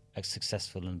as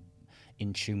successful and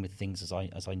in tune with things as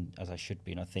I should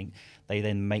be? And I think they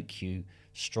then make you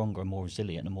stronger and more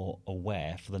resilient and more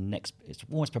aware for the next. It's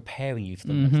almost preparing you for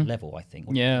the next level, I think.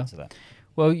 What do you think to that?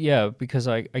 Well, yeah, because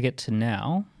I get to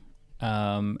now,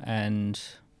 and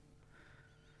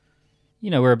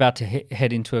we're about to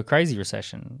head into a crazy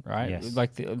recession, right? Yes,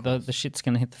 like the shit's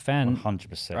going to hit the fan.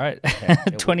 100%. Right? Yeah,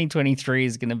 2023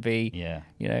 is going to be,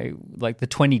 like the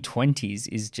 2020s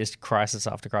is just crisis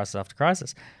after crisis after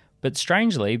crisis. But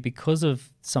strangely, because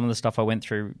of some of the stuff I went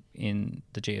through in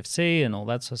the GFC and all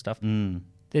that sort of stuff,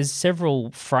 there's several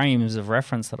frames of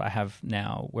reference that I have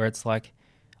now where it's like,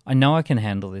 I know I can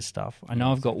handle this stuff. I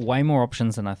know I've got way more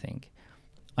options than I think.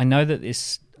 I know that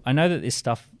this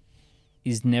stuff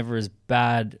is never as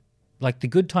bad. Like the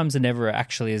good times are never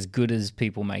actually as good as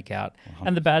people make out, 100%.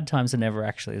 And the bad times are never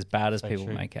actually as bad as people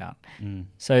make out.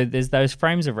 So there's those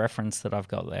frames of reference that I've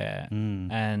got there,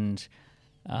 and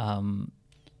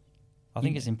I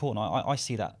think it's important. I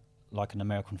see that like an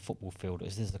American football field.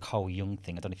 This is the Carl Jung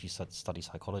thing. I don't know if you study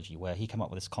psychology, where he came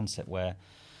up with this concept where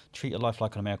treat your life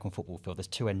like an American football field. There's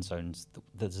 2 end zones.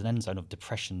 There's an end zone of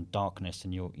depression, darkness,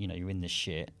 and you're in this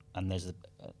shit. And there's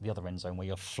the other end zone where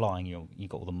you're flying. You've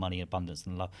got all the money, abundance,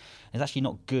 and love. And it's actually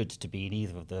not good to be in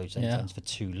either of those end zones for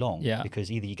too long,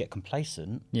 because either you get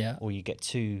complacent, or you get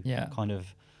too kind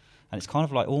of. And it's kind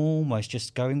of like almost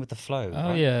just going with the flow. Oh,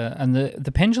 right? yeah. And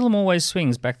the pendulum always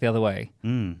swings back the other way.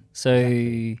 Mm, so,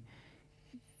 exactly.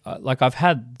 like I've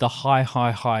had the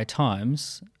high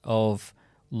times of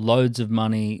loads of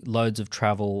money, loads of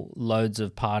travel, loads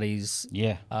of parties.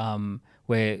 Yeah.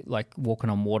 Where like walking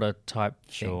on water type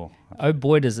Sure. thing. Oh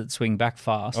boy, does it swing back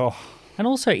fast. Oh. And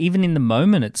also even in the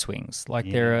moment it swings. Like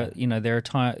Yeah. there are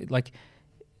times, like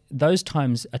those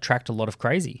times attract a lot of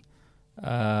crazy.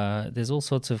 There's all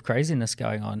sorts of craziness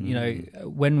going on. You know,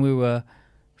 when we were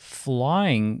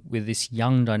flying with this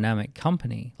young dynamic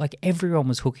company, like everyone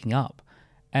was hooking up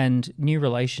and new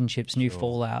relationships, new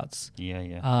fallouts. Yeah.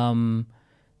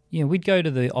 You know, we'd go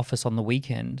to the office on the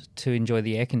weekend to enjoy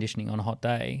the air conditioning on a hot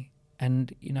day.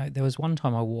 And, you know, there was one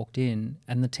time I walked in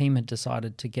and the team had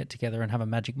decided to get together and have a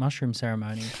magic mushroom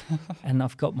ceremony. And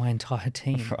I've got my entire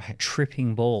team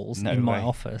tripping balls in my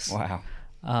office. Wow.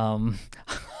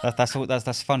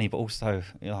 That's funny, but also,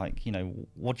 like, you know,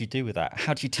 what do you do with that?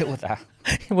 How do you deal with that?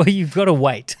 Well, you've got to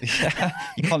wait. You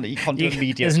can't do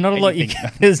immediate. There's not a lot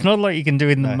there's not a lot you can do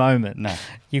in the moment. No.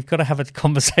 You've got to have a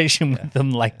conversation with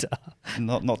them later.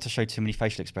 Not to show too many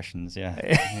facial expressions.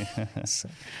 Yeah.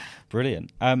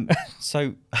 Brilliant.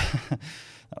 So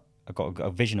I've got a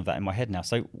vision of that in my head now.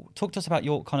 So talk to us about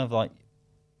your kind of like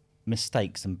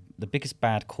mistakes and the biggest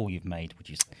bad call you've made, would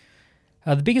you say?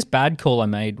 The biggest bad call I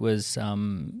made was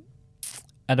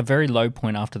at a very low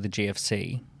point after the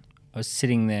GFC. I was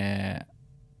sitting there.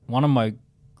 One of my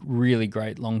really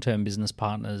great long-term business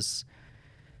partners,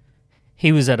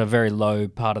 he was at a very low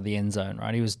part of the end zone,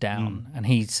 right? He was down. And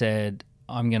he said,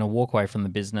 I'm going to walk away from the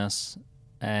business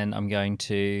and I'm going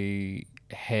to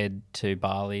head to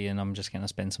Bali and I'm just going to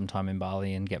spend some time in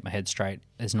Bali and get my head straight.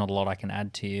 There's not a lot I can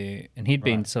add to you. And he'd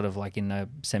been sort of like in a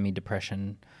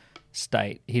semi-depression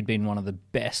state. He'd been one of the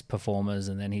best performers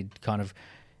and then he'd kind of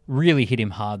really hit him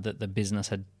hard that the business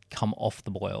had come off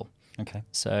the boil. Okay.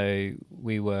 So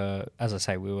we were, as I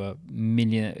say,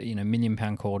 million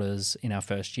pound quarters in our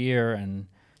first year and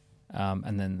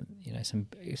then, you know, some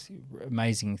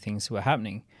amazing things were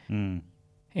happening.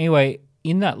 Anyway,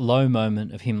 in that low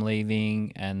moment of him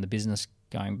leaving and the business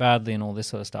going badly and all this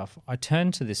sort of stuff, I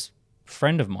turned to this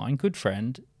friend of mine, good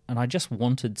friend, and I just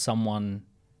wanted someone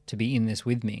to be in this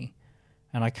with me.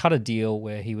 And I cut a deal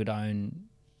where he would own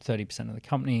 30% of the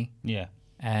company. Yeah.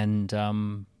 And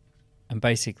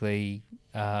basically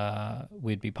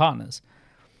we'd be partners.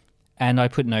 And I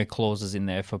put no clauses in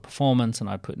there for performance and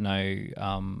I put no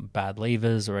bad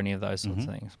levers or any of those sorts of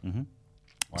things.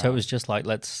 Wow. So it was just like,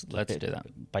 let's do that.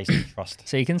 Basic trust.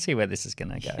 So you can see where this is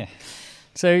going to go. Yeah.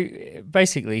 So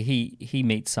basically he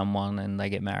meets someone and they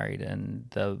get married and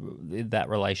that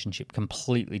relationship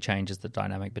completely changes the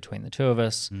dynamic between the two of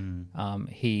us.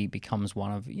 He becomes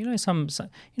one of, you know, you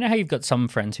know how you've got some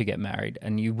friends who get married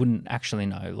and you wouldn't actually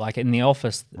know. Like in the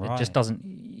office, it just doesn't,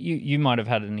 you might have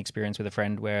had an experience with a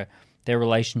friend where their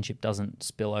relationship doesn't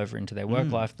spill over into their work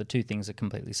life. The two things are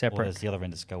completely separate. Well, there's the other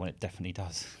end of the scale, and it definitely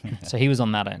does. So he was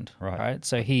on that end, right?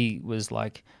 So he was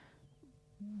like,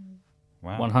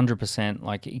 wow. 100%.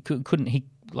 Like he couldn't. He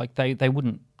like they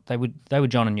wouldn't. They were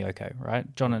John and Yoko,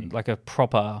 right? John and like a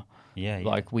proper. Yeah.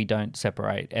 Like we don't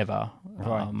separate ever.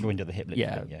 Right. Joined at the hip.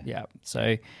 Yeah.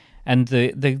 So. And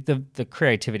the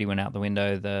creativity went out the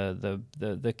window.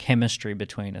 The chemistry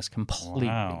between us completely.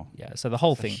 Wow. Yeah. So the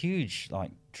whole It's thing. a huge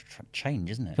like change,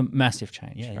 isn't it? Massive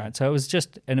change, Yeah, right? yeah. So it was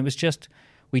just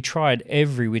we tried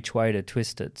every which way to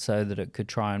twist it so that it could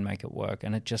try and make it work,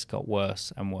 and it just got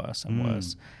worse and worse and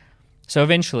worse. So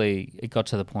eventually, it got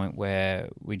to the point where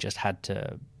we just had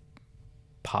to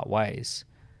part ways.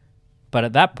 But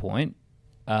at that point,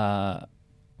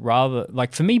 rather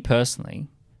like for me personally.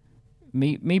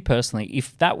 Me personally,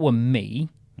 if that were me,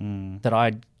 that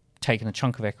I'd taken a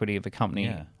chunk of equity of a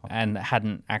company and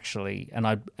hadn't actually, and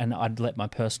I'd let my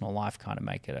personal life kind of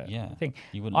make it a thing.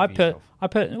 You wouldn't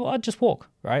well, I'd just walk,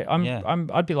 right?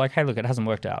 I'd be like, hey, look, it hasn't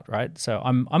worked out, right? So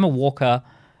I'm a walker.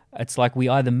 It's like we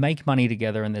either make money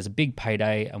together and there's a big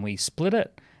payday and we split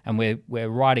it and we're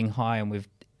riding high and we've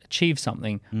achieved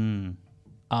something,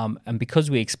 and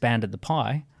because we expanded the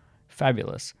pie,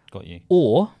 fabulous. Got you.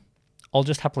 Or I'll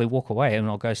just happily walk away and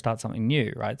I'll go start something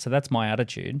new, right? So that's my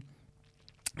attitude.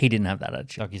 He didn't have that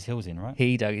attitude. Dug his heels in, right?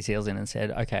 He dug his heels in and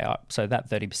said, okay, so that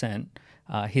 30%,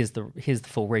 here's the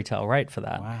full retail rate for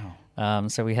that. Wow.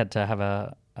 So we had to have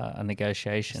a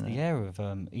negotiation. It's the air of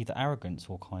either arrogance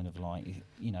or kind of like,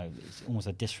 you know, it's almost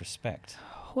a disrespect.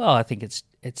 Well, I think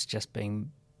it's just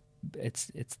being... It's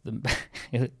the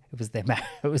it was their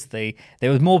it was the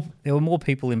there were more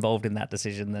people involved in that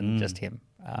decision than just him.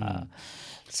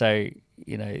 So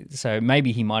you know, so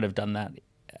maybe he might have done that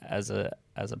as a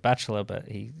bachelor, but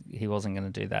he wasn't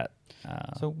going to do that.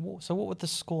 So what would the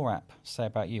Score app say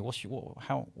about you? What's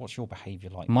your behaviour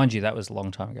like? Mind you, that was a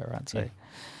long time ago, right? So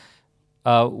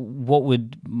What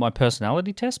would my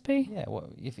personality test be? Yeah.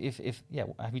 Well, if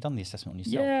have you done the assessment on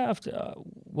yourself? Yeah.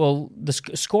 Well, the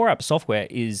Score App software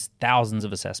is thousands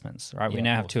of assessments, right? Yeah, we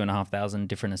now of have course. 2,500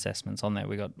 different assessments on there.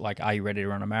 We got like, are you ready to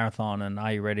run a marathon? And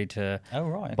are you ready to Oh,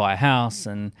 right. buy a house?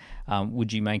 And are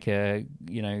you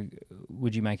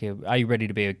ready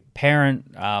to be a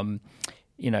parent?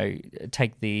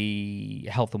 Take the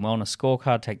health and wellness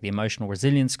scorecard, take the emotional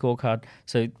resilience scorecard.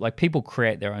 So like people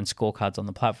create their own scorecards on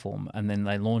the platform and then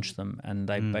they launch them and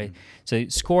so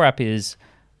Score App is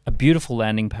a beautiful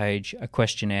landing page, a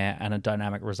questionnaire and a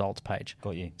dynamic results page.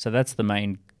 Got you. So that's the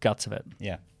main guts of it.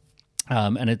 Yeah.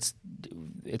 And it's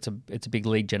a big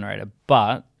lead generator.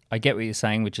 But I get what you're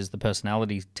saying, which is the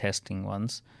personality testing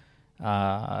ones.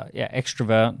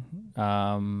 Extrovert,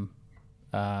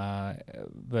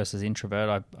 versus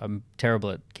introvert. I'm terrible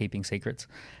at keeping secrets.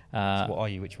 So what are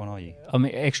you? Which one are you? I'm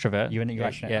extrovert. You're an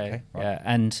extrovert. Yeah, Okay, right. yeah,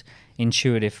 and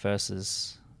intuitive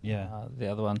versus the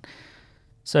other one.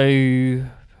 So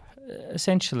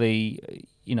essentially,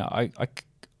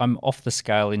 I'm off the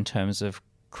scale in terms of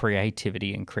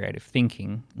creativity and creative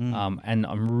thinking, and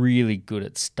I'm really good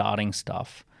at starting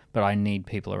stuff, but I need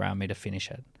people around me to finish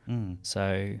it. So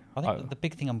I think the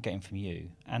big thing I'm getting from you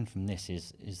and from this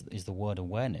is the word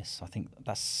awareness. I think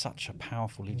that's such a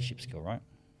powerful leadership skill, right?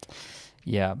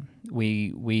 Yeah,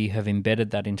 we have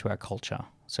embedded that into our culture.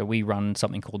 So we run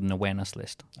something called an awareness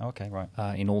list. Okay, right.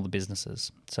 In all the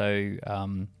businesses. So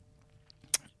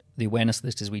the awareness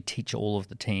list is we teach all of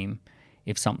the team,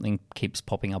 if something keeps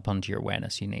popping up onto your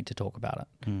awareness, you need to talk about it.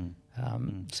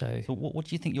 So what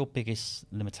do you think your biggest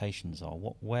limitations are?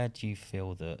 Where do you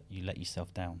feel that you let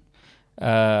yourself down?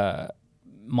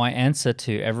 My answer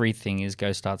to everything is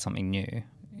go start something new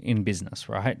in business,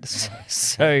 right?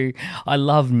 So I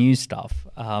love new stuff.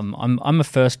 I'm a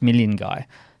first million guy.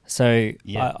 So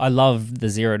Yeah. I love the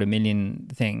 0 to million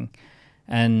thing,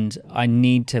 and I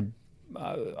need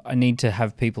to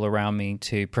have people around me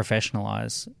to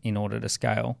professionalize in order to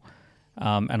scale.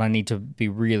 And I need to be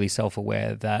really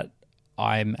self-aware that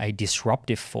I'm a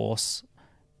disruptive force,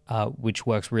 which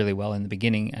works really well in the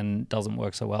beginning and doesn't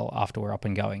work so well after we're up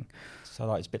and going. So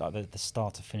like, it's a bit like the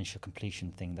start to finish or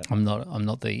completion thing. That I'm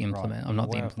not the implement. Right. I'm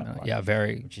not the Aware of that, implementer. right? Yeah,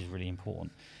 very. Which is really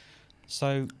important.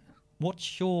 So what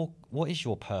is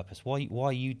your purpose? Why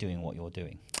are you doing what you're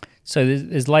doing? So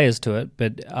there's layers to it,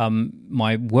 but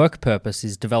my work purpose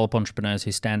is develop entrepreneurs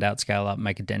who stand out, scale up,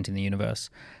 make a dent in the universe.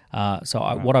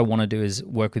 What I want to do is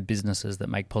work with businesses that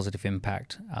make positive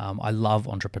impact. I love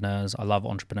entrepreneurs. I love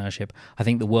entrepreneurship. I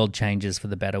think the world changes for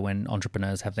the better when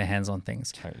entrepreneurs have their hands on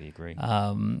things. Totally agree.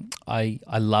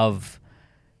 I love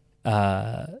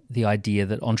the idea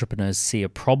that entrepreneurs see a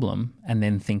problem and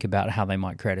then think about how they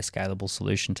might create a scalable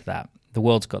solution to that. The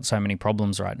world's got so many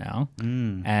problems right now,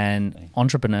 and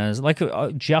entrepreneurs, like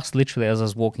just literally as I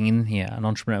was walking in here, an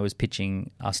entrepreneur was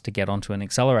pitching us to get onto an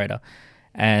accelerator,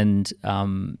 and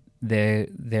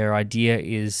their idea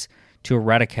is to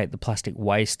eradicate the plastic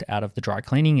waste out of the dry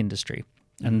cleaning industry.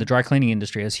 And the dry cleaning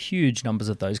industry has huge numbers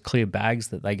of those clear bags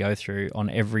that they go through on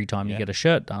every time you get a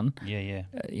shirt done. Yeah.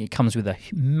 It comes with a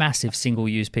massive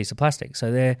single-use piece of plastic.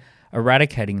 So they're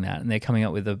eradicating that, and they're coming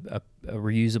up with a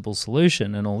reusable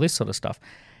solution and all this sort of stuff.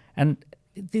 And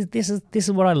this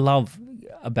is what I love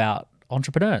about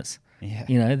entrepreneurs.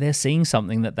 Yeah. They're seeing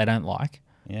something that they don't like,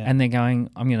 and they're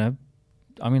going, I'm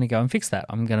going to go and fix that.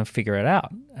 I'm going to figure it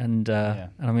out, and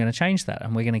I'm going to change that,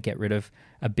 and we're going to get rid of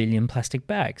 1 billion plastic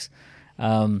bags.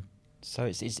 So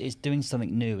it's doing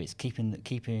something new. It's keeping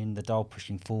the dial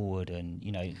pushing forward, and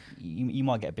you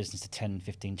might get a business to 10,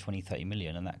 15, 20, 30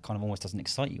 million, and that kind of almost doesn't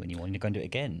excite you anymore. And you go and do it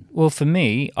again. Well, for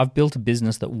me, I've built a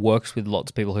business that works with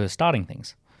lots of people who are starting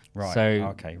things. Right. So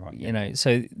Okay. Right. Yeah.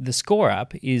 So the Score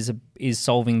app is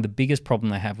solving the biggest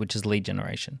problem they have, which is lead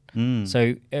generation.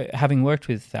 So having worked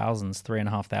with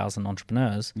 3,500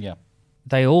 entrepreneurs,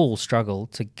 they all struggle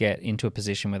to get into a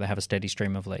position where they have a steady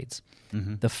stream of leads.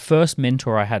 The first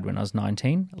mentor I had when I was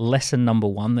 19, lesson number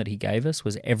 1 that he gave us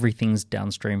was everything's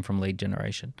downstream from lead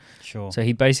generation. Sure. So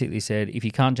he basically said, if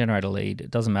you can't generate a lead,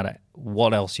 it doesn't matter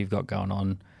what else you've got going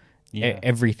on.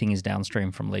 Everything is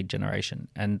downstream from lead generation.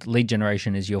 And lead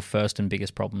generation is your first and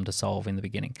biggest problem to solve in the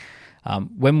beginning.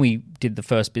 When we did the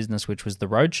first business, which was the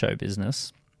roadshow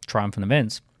business, Triumphant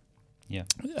Events,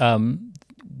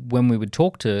 when we would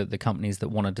talk to the companies that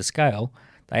wanted to scale,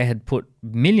 they had put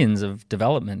millions of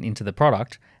development into the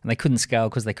product and they couldn't scale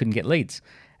because they couldn't get leads.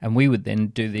 And we would then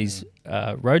do these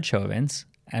roadshow events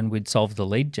and we'd solve the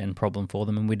lead gen problem for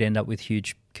them, and we'd end up with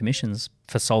huge commissions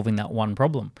for solving that one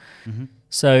problem.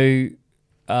 So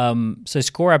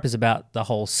Score App is about the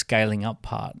whole scaling up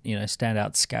part, stand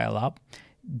out, scale up.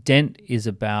 Dent is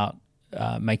about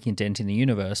making a dent in the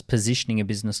universe, positioning a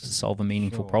business to solve a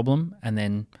meaningful problem, and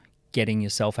then getting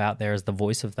yourself out there as the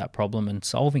voice of that problem and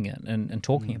solving it and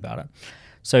talking about it.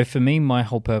 So for me, my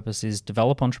whole purpose is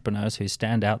develop entrepreneurs who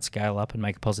stand out, scale up, and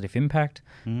make a positive impact.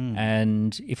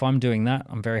 And if I'm doing that,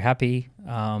 I'm very happy.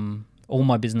 All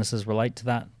my businesses relate to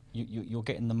that. You're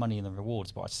getting the money and the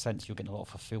rewards, but I sense you're getting a lot of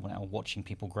fulfillment out of watching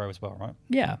people grow as well, right?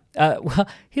 Yeah. Well,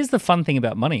 here's the fun thing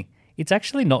about money. It's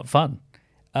actually not fun.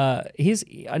 I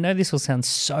know this will sound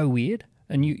so weird,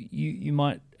 and you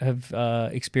might have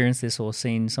experienced this or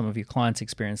seen some of your clients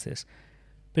experience this,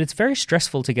 but it's very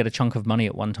stressful to get a chunk of money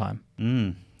at one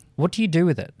time. What do you do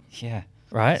with it? Yeah.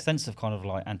 Right? A sense of kind of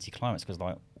like anticlimax, because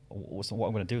like, also what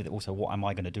I'm going to do with it, also what am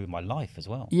I going to do with my life as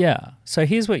well? Yeah. So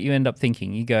here's what you end up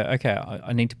thinking. You go, okay,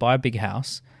 I need to buy a big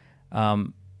house,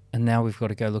 and now we've got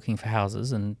to go looking for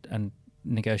houses and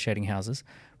negotiating houses,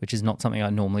 which is not something I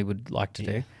normally would like to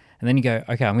do. And then you go,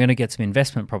 okay, I'm going to get some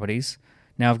investment properties.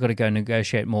 Now I've got to go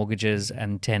negotiate mortgages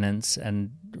and tenants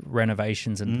and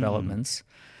renovations and developments.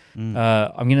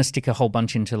 I'm going to stick a whole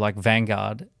bunch into like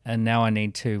Vanguard, and now I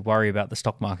need to worry about the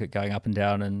stock market going up and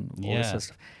down and all this sort of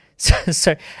stuff.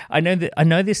 So I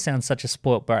know this sounds such a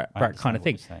spoilt brat kind of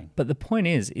thing, but the point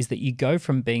is that you go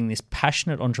from being this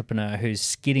passionate entrepreneur who's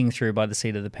skidding through by the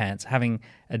seat of the pants, having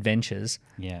adventures,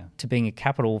 to being a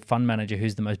capital fund manager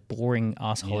who's the most boring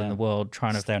asshole in the world,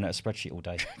 trying to staring at a spreadsheet all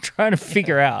day, trying to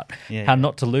figure out how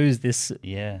not to lose this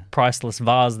priceless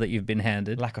vase that you've been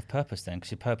handed. Lack of purpose, then,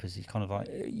 because your purpose is kind of like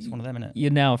it's one of them, isn't it?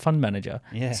 You're now a fund manager,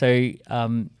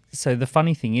 So the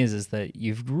funny thing is that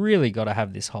you've really got to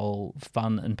have this whole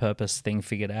fun and purpose thing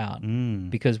figured out,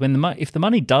 because if the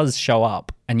money does show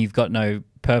up and you've got no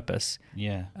purpose,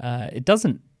 it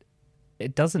doesn't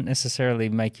necessarily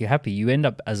make you happy. You end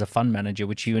up as a fund manager,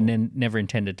 which you never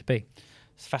intended to be.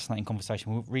 It's a fascinating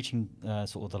conversation. We're reaching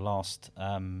sort of the last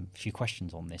few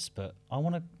questions on this, but I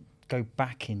want to go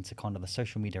back into kind of the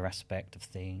social media aspect of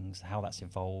things, how that's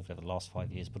evolved over the last 5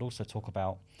 years, but also talk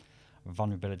about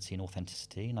vulnerability and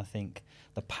authenticity. And I think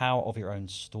the power of your own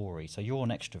story. So you're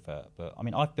an extrovert, but I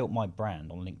mean, I've built my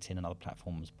brand on LinkedIn and other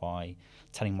platforms by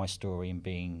telling my story and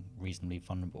being reasonably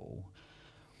vulnerable.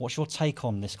 What's your take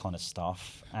on this kind of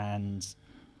stuff? And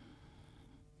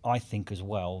I think as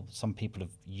well, some people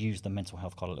have used the mental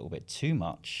health card a little bit too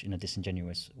much in a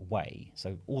disingenuous way.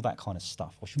 So all that kind of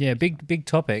stuff. Big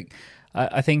topic.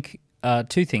 I think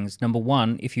two things. Number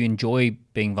one, if you enjoy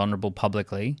being vulnerable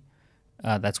publicly,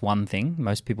 that's one thing.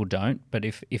 Most people don't, but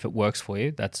if it works for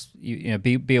you, that's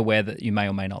be aware that you may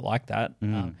or may not like that.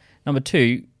 Number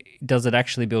two, does it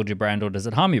actually build your brand or does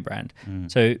it harm your brand?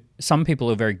 So some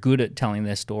people are very good at telling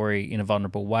their story in a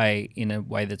vulnerable way, in a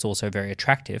way that's also very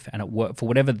attractive, and for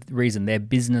whatever reason, their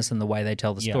business and the way they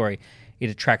tell the story,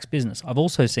 it attracts business. I've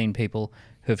also seen people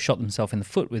who have shot themselves in the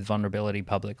foot with vulnerability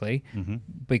publicly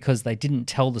because they didn't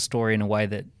tell the story in a way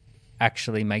that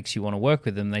actually makes you want to work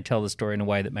with them. They tell the story in a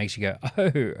way that makes you go,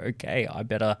 oh, okay, I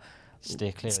better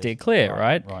steer clear,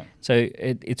 right? So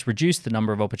it's reduced the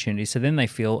number of opportunities. So then they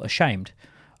feel ashamed.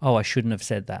 Oh, I shouldn't have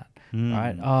said that,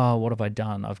 right? Oh, what have I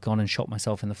done? I've gone and shot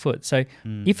myself in the foot. So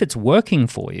if it's working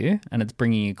for you and it's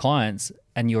bringing you clients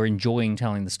and you're enjoying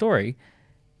telling the story,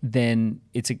 then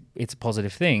it's a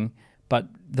positive thing. But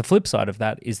the flip side of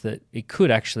that is that it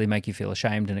could actually make you feel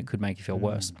ashamed and it could make you feel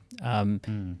worse.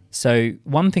 So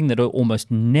one thing that almost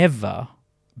never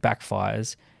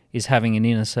backfires is having an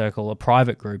inner circle, a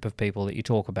private group of people that you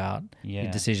talk about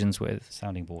your decisions with.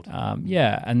 Sounding board.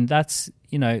 And that's,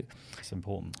 it's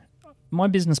important. My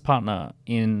business partner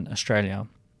in Australia,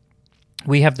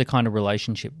 we have the kind of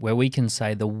relationship where we can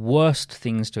say the worst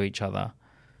things to each other,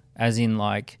 as in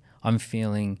like, I'm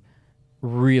feeling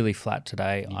really flat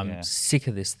today. I'm sick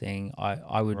of this thing.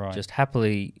 I would just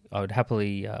happily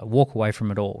walk away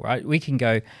from it all, right? We can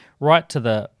go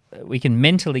we can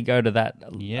mentally go to that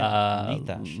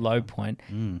low point,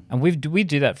 and we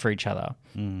do that for each other.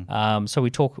 So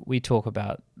we talk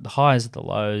about the highs, the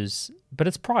lows, but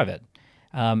it's private.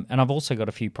 And I've also got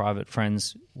a few private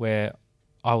friends where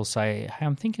I will say, hey,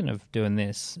 I'm thinking of doing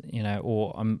this,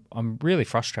 or I'm really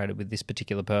frustrated with this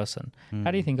particular person.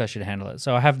 How do you think I should handle it?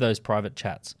 So I have those private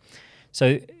chats.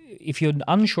 So if you're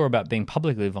unsure about being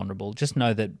publicly vulnerable, just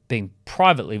know that being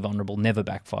privately vulnerable never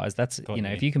backfires. That's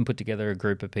if you can put together a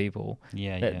group of people,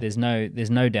 there's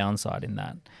no downside in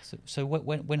that. So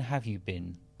when have you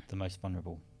been the most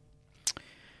vulnerable?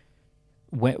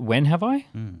 When have I?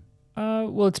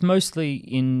 Well, it's mostly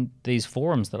in these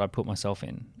forums that I put myself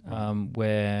in,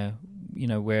 where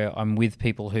I'm with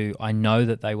people who I know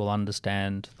that they will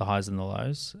understand the highs and the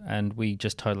lows, and we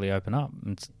just totally open up.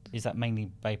 Is that mainly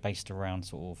based around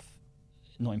sort of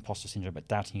not imposter syndrome, but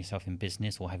doubting yourself in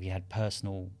business, or have you had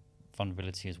personal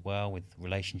vulnerability as well with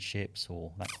relationships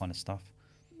or that kind of stuff?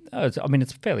 I mean,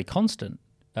 it's fairly constant.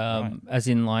 Right. As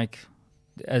in like,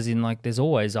 there's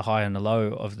always a high and a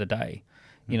low of the day.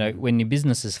 You know, when your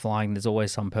business is flying, there's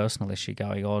always some personal issue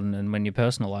going on, and when your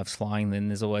personal life's flying, then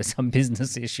there's always some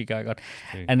business issue going on.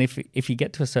 True. And if you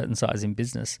get to a certain size in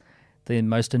business, the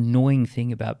most annoying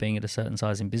thing about being at a certain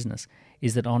size in business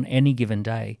is that on any given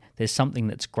day, there's something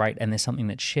that's great and there's something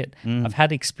that's shit. I've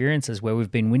had experiences where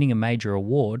we've been winning a major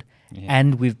award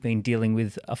and we've been dealing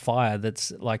with a fire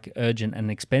that's like urgent and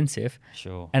expensive.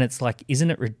 Sure. And it's like, isn't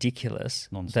it ridiculous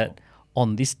Non-stop. that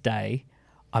on this day,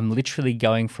 I'm literally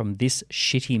going from this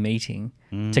shitty meeting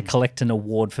to collect an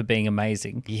award for being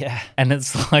amazing. Yeah. And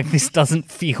it's like, this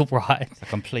doesn't feel right. It's a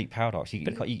complete paradox. You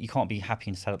can't be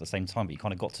happy and sad at the same time, but you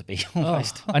kind of got to be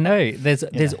almost. I know.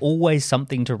 There's always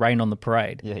something to rain on the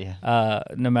parade. Yeah.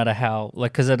 No matter how,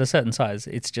 like, because at a certain size,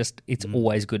 it's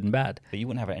always good and bad. But you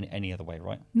wouldn't have it any other way,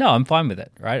 right? No, I'm fine with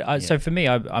it, right? So for me,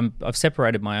 I've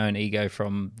separated my own ego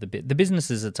from the business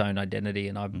is its own identity,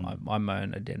 and I'm my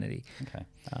own identity. Okay.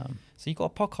 So you've got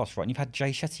a podcast, right? And you've had Jay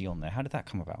Shetty on there. How did that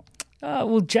come about?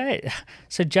 Well, Jay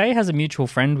has a mutual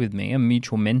friend with me, a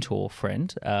mutual mentor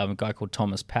friend, a guy called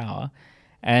Thomas Power,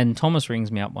 and Thomas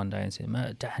rings me up one day and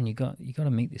said, "Dan, you got to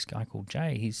meet this guy called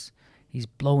Jay. He's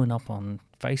blowing up on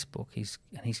Facebook. You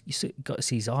got to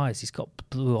see his eyes. He's got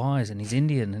blue eyes, and he's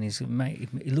Indian, and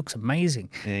he looks amazing."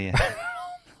 Yeah.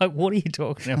 Like, what are you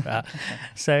talking about?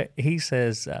 So he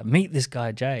says, meet this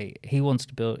guy, Jay. He's going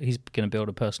to build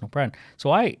a personal brand.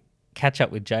 So I catch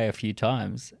up with Jay a few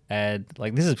times, and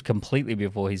like, this is completely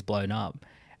before he's blown up.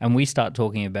 And we start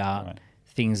talking about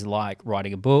things like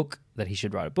writing a book, that he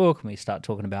should write a book. And we start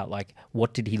talking about like,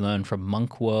 what did he learn from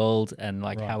Monk World, and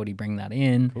like, how would he bring that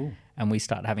in? Cool. And we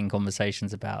start having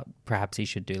conversations about perhaps he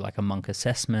should do like a monk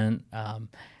assessment,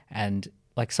 and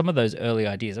like some of those early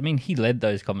ideas. I mean, he led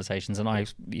those conversations, and I,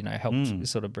 helped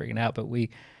sort of bring it out. But we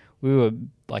were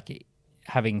like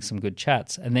having some good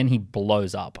chats, and then he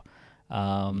blows up.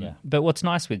 But what's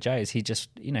nice with Jay is he just,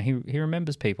 he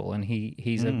remembers people, and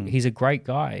he's a great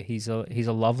guy. He's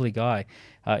a lovely guy.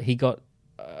 He got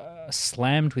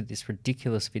slammed with this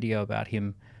ridiculous video about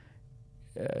him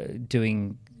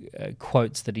doing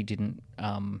quotes that he didn't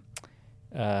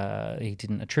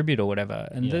attribute or whatever,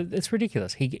 and it's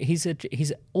ridiculous.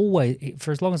 He's always,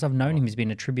 for as long as I've known him, he's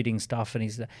been attributing stuff,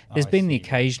 and there's been the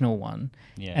occasional one,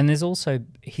 and there's also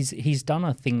he's done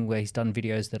a thing where he's done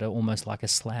videos that are almost like a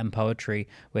slam poetry,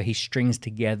 where he strings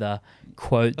together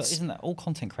quotes. But isn't that all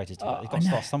content creators do that? They've got to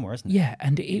start somewhere, isn't it? Yeah,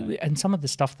 and some of the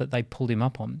stuff that they pulled him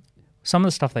up on,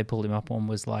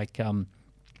 was like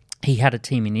he had a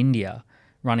team in India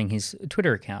running his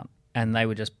Twitter account, and they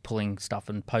were just pulling stuff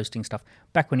and posting stuff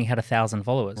back when he had 1,000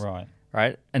 followers.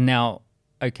 Right. And now,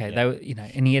 they were,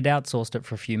 and he had outsourced it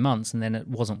for a few months, and then it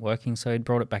wasn't working, so he'd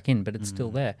brought it back in, but it's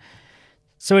still there.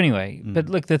 So anyway, but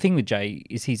look, the thing with Jay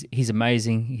is he's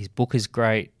amazing. His book is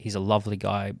great. He's a lovely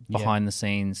guy behind the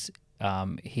scenes.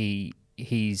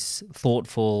 He's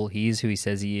thoughtful. He is who he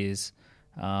says he is.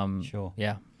 Sure.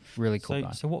 Yeah. Really cool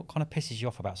guy. So what kind of pisses you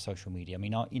off about social media? I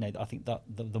mean, I think that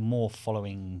the more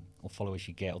following or followers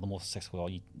you get, or the more successful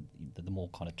you are, the more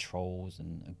kind of trolls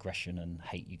and aggression and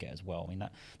hate you get as well. I mean,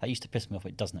 that used to piss me off.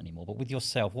 It doesn't anymore. But with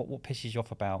yourself, what pisses you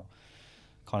off about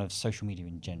kind of social media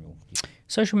in general?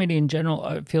 Social media in general,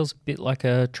 it feels a bit like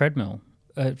a treadmill.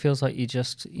 It feels like you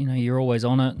just, you're always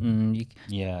on it, and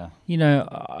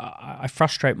I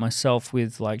frustrate myself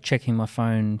with like checking my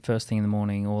phone first thing in the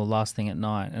morning or last thing at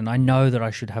night, and I know that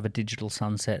I should have a digital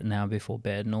sunset now before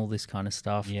bed and all this kind of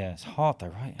stuff. Yeah, it's hard though,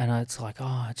 right? And it's like,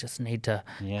 I just need to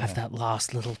have that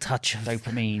last little touch of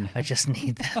dopamine. I just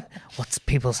need that. What's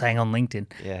people saying on LinkedIn?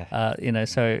 Yeah.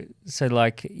 So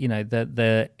like,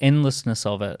 the endlessness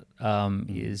of it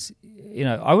is,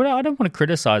 I don't want to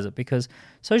criticize it, because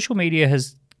social media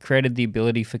has created the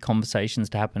ability for conversations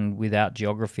to happen without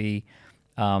geography.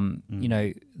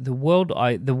 The world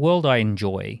I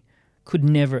enjoy could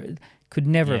never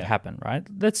have happened, right?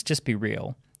 Let's just be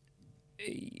real.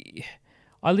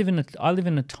 I live in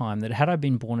a time that, had I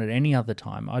been born at any other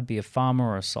time, I'd be a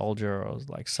farmer or a soldier or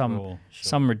like some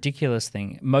ridiculous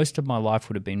thing. Most of my life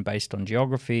would have been based on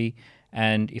geography,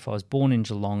 and if I was born in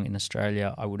Geelong in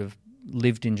Australia, I would have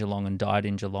lived in Geelong and died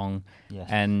in Geelong,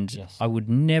 I would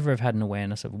never have had an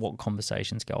awareness of what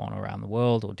conversations go on around the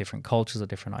world, or different cultures or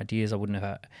different ideas. I wouldn't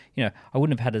have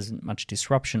had as much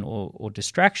disruption or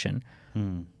distraction,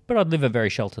 but I'd live a very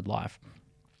sheltered life.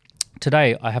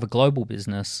 Today, I have a global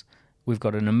business. We've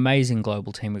got an amazing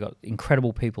global team. We've got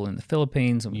incredible people in the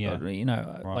Philippines, and we've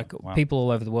got people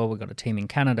all over the world. We've got a team in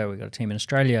Canada. We've got a team in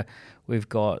Australia. We've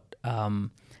got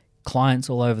clients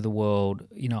all over the world.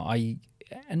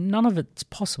 and none of it's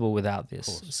possible without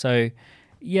this. So,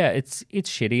 yeah, it's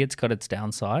shitty. It's got its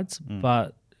downsides,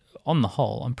 but on the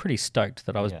whole, I'm pretty stoked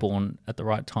that I was born at the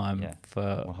right time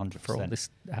for 100%. all this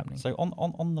happening. So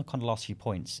on the kind of last few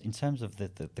points, in terms of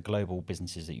the global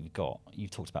businesses that you've got,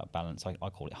 you've talked about balance. I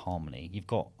call it harmony. You've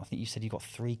got, I think you said you've got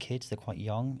 3 kids. They're quite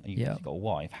young. You've got a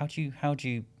wife. How do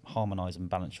you harmonise and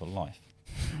balance your life?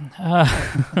 I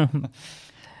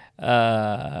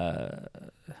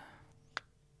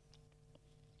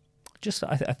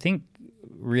think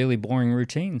really boring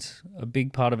routines. A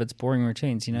big part of it's boring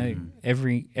routines. You know,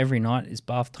 every night is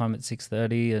bath time at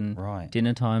 6:30, and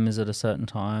dinner time is at a certain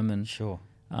time, and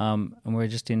and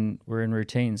we're in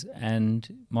routines.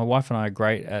 And my wife and I are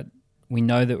great at. We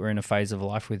know that we're in a phase of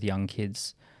life with young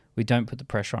kids. We don't put the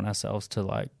pressure on ourselves to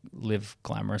like live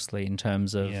glamorously in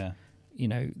terms of. You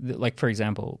know, like for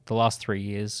example, the last 3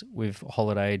 years we've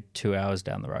holidayed 2 hours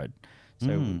down the road.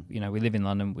 So, you know, we live in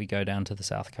London, we go down to the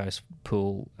South Coast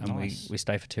pool and we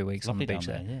stay for 2 weeks on the beach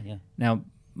there. Yeah. Now,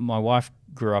 my wife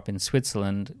grew up in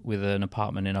Switzerland with an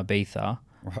apartment in Ibiza.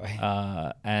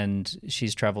 And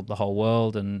she's travelled the whole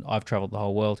world and I've travelled the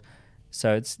whole world.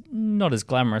 So it's not as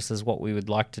glamorous as what we would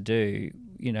like to do.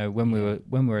 You know, when we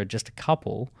were just a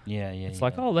couple, it's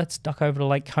like, oh, let's duck over to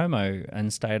Lake Como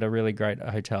and stay at a really great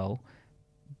hotel.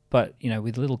 But, you know,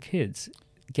 with little kids,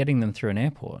 getting them through an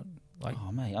airport, like...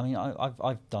 Oh, mate, I mean,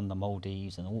 I've done the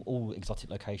Maldives and all exotic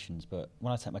locations, but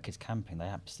when I take my kids camping, they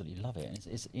absolutely love it. And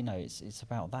it's you know, it's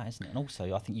about that, isn't it? And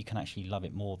also, I think you can actually love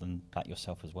it more than that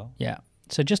yourself as well. Yeah.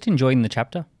 So just enjoying the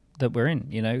chapter that we're in,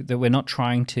 you know, that we're not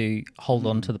trying to hold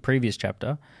on to the previous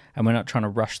chapter and we're not trying to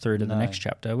rush through to the next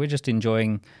chapter. We're just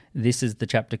enjoying, this is the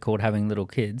chapter called Having Little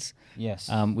Kids. Yes.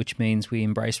 Which means we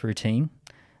embrace routine.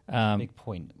 Big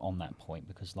point on that point,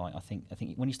 because like I think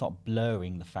when you start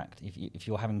blurring the fact, if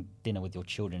you're having dinner with your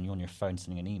children and you're on your phone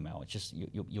sending an email, it's just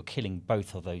you're killing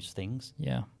both of those things.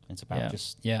 Yeah, it's about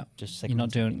just you're not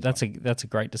doing that's a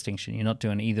great distinction. You're not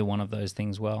doing either one of those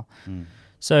things well.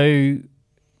 So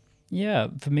yeah,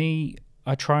 for me,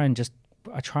 I try and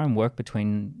work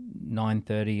between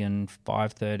 9:30 and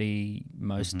 5:30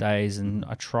 most days, and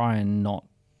I try and not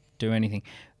do anything.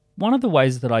 One of the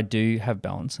ways that I do have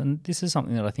balance, and this is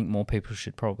something that I think more people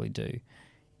should probably do,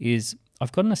 is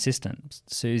I've got an assistant,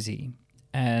 Susie,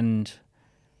 and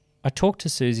I talk to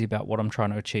Susie about what I'm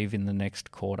trying to achieve in the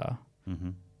next quarter,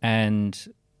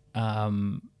 and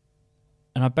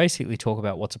I basically talk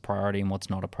about what's a priority and what's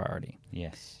not a priority.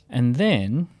 Yes. And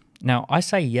then, now I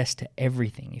say yes to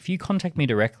everything. If you contact me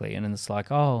directly and it's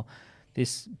like, oh,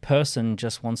 this person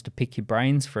just wants to pick your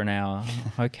brains for an hour.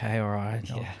 Okay, all right.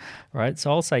 Right?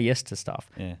 So I'll say yes to stuff.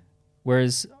 Yeah.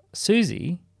 Whereas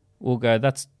Susie will go,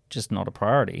 that's just not a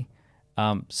priority.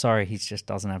 Sorry, he just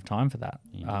doesn't have time for that.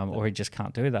 Or he just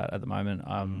can't do that at the moment.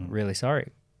 I'm really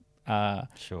sorry.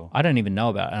 Sure. I don't even know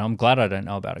about it. And I'm glad I don't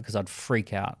know about it because I'd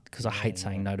freak out because I hate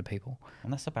saying no to people.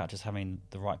 And that's about just having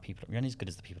the right people. You're only as good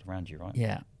as the people around you, right?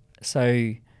 Yeah.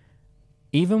 So...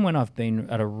 even when I've been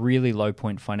at a really low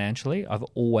point financially, I've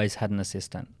always had an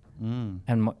assistant.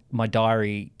 And my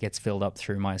diary gets filled up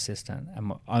through my assistant.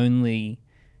 And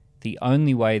the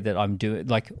only way that I'm doing,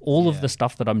 like all of the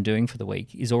stuff that I'm doing for the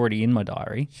week is already in my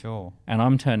diary. Sure. And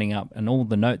I'm turning up and all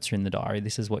the notes are in the diary.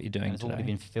 This is what you're doing today. It's already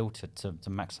been filtered to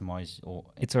maximise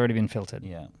It's already been filtered.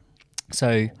 Yeah.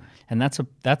 So, and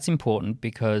that's important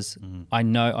because I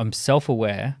know I'm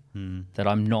self-aware that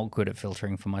I'm not good at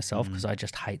filtering for myself because I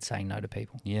just hate saying no to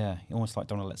people. Yeah, you almost like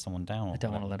don't want to let someone down. I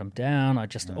don't want to let them down. I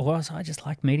just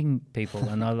like meeting people,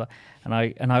 and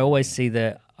I always see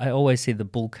the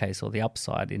bull case or the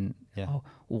upside in. Yeah. Oh,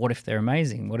 what if they're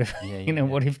amazing? What if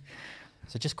What if?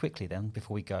 So just quickly then,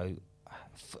 before we go,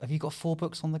 have you got 4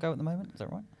 books on the go at the moment? Is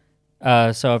that right?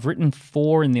 So I've written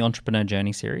 4 in the Entrepreneur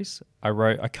Journey series. I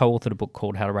co-authored a book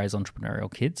called How to Raise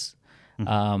Entrepreneurial Kids,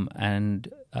 and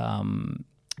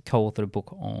co-authored a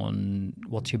book on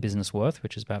What's Your Business Worth,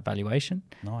 which is about valuation.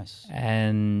 Nice.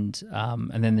 And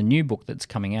then the new book that's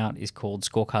coming out is called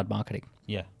Scorecard Marketing.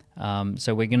 Yeah.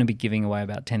 So we're going to be giving away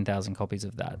about 10,000 copies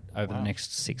of that over the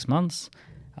next 6 months,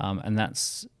 and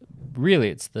that's really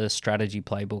it's the strategy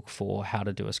playbook for how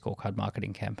to do a scorecard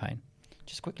marketing campaign.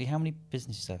 Just quickly, how many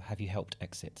businesses have you helped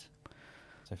exit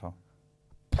so far?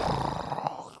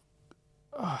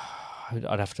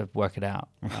 I'd have to work it out.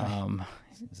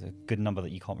 It's a good number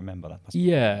that you can't remember.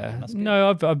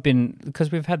 No, I've been,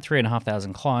 because we've had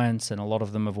 3,500 clients and a lot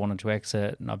of them have wanted to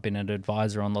exit, and I've been an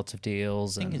advisor on lots of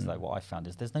deals. The thing is, though, what I found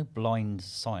is there's no blind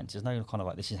science. There's no kind of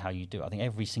like, this is how you do it. I think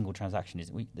every single transaction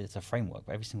it's a framework,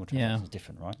 but every single transaction is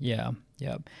different, right? Yeah.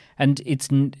 And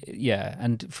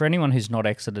and for anyone who's not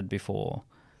exited before,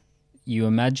 you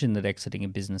imagine that exiting a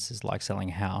business is like selling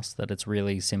a house, that it's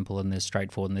really simple and there's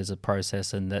straightforward and there's a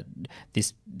process, and that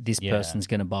this person's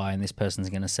going to buy and this person's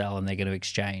going to sell and they're going to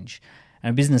exchange.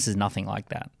 And a business is nothing like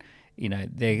that.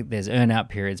 There's earn-out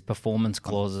periods, performance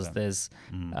clauses,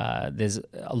 100%. there's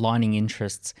aligning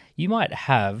interests. You might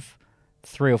have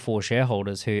 3 or 4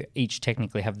 shareholders who each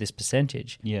technically have this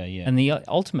percentage. Yeah. And the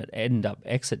ultimate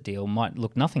exit deal might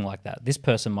look nothing like that. This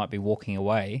person might be walking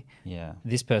away. Yeah.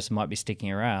 This person might be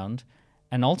sticking around.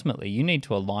 And ultimately, you need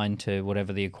to align to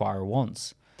whatever the acquirer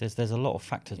wants. There's a lot of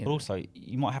factors, but also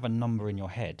you might have a number in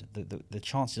your head. The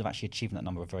chances of actually achieving that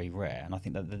number are very rare, and I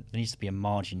think that there needs to be a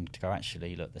margin to go,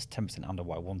 actually, look, there's 10% under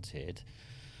what I wanted.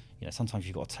 Sometimes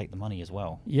you've got to take the money as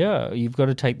well. Yeah, you've got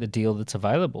to take the deal that's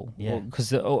available. Yeah.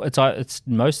 Because it's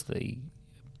mostly,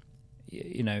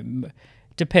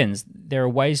 depends. There are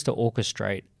ways to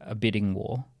orchestrate a bidding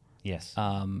war. Yes.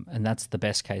 And that's the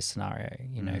best case scenario.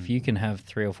 If you can have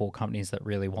 3 or 4 companies that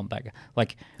really want that,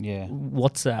 like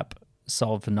WhatsApp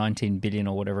sold for 19 billion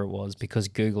or whatever it was because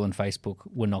Google and Facebook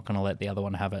were not going to let the other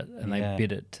one have it, and they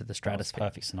bid it to the stratosphere.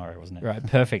 Perfect scenario, wasn't it? Right,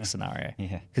 perfect scenario.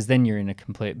 Yeah. Because then you're in a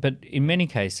complete. But in many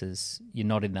cases, you're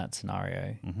not in that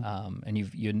scenario, and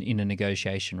you're in a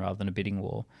negotiation rather than a bidding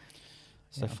war.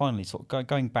 So finally, sort of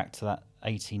going back to that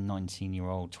 18,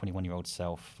 19-year-old, 21-year-old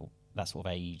self, that sort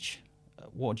of age,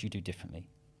 what would you do differently?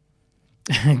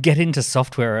 Get into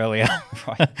software earlier.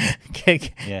 Right.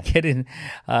 Get in.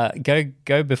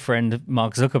 Go befriend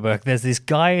Mark Zuckerberg. There's this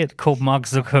guy called Mark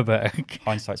Zuckerberg.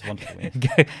 Hindsight's wonderful. Yeah.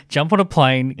 Go jump on a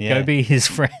plane. Yeah. Go be his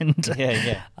friend.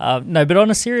 Yeah. No, but on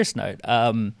a serious note,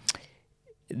 I'm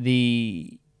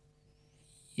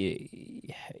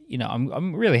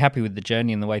really happy with the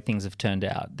journey and the way things have turned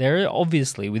out. There are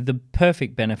obviously, with the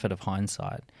perfect benefit of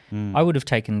hindsight, I would have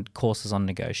taken courses on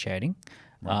negotiating.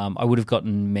 Right. I would have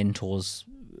gotten mentors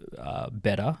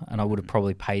better, and I would have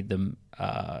probably paid them.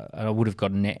 And I would have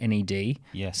gotten an NED,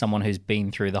 someone who's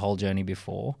been through the whole journey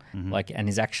before, and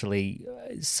is actually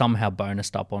somehow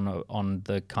bonused up on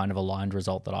the kind of aligned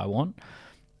result that I want.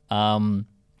 I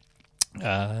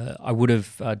would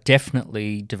have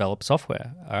definitely developed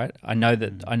software. All right, I know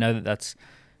that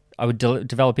I would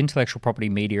develop intellectual property,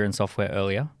 media, and software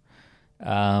earlier.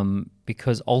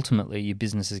 Because ultimately your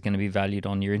business is going to be valued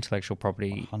on your intellectual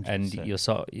property 100%. And your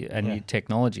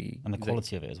technology and the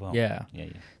quality of it as well. Yeah.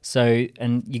 So,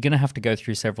 and you're going to have to go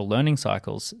through several learning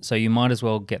cycles. So you might as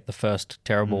well get the first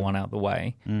terrible one out the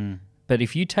way. But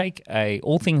if you take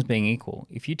all things being equal,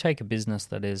 if you take a business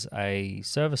that is a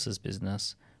services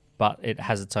business, but it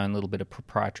has its own little bit of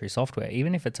proprietary software,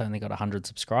 even if it's only got 100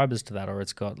 subscribers to that, or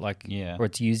it's got or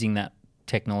it's using that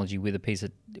technology with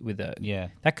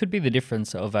that could be the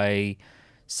difference of a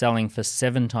selling for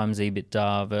 7 times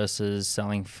EBITDA versus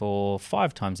selling for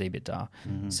 5 times EBITDA.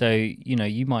 So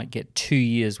you might get 2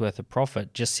 years worth of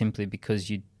profit just simply because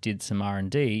you did some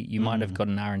R&D. You might have got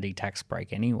an R&D tax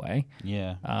break anyway.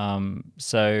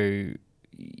 So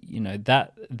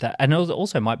that and it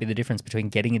also might be the difference between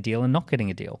getting a deal and not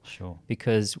getting a deal. Sure.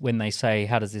 Because when they say,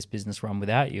 how does this business run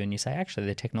without you? And you say, actually,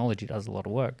 the technology does a lot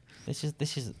of work. This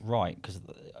is right, because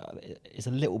it's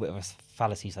a little bit of a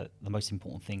fallacy that the most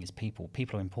important thing is people.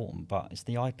 People are important, but it's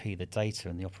the IP, the data,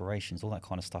 and the operations, all that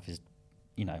kind of stuff is,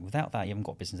 without that, you haven't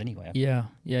got business anyway. Yeah.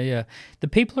 The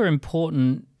people are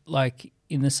important, like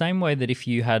in the same way that if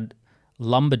you had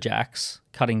lumberjacks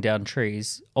cutting down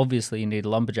trees, obviously you need a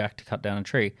lumberjack to cut down a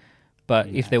tree, but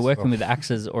if they're working with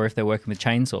axes or if they're working with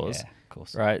chainsaws, of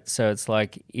course. Right? So it's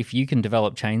like, if you can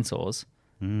develop chainsaws,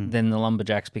 then the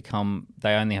lumberjacks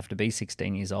they only have to be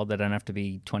 16 years old, they don't have to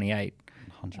be 28.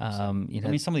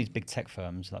 100%. Some of these big tech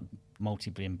firms, like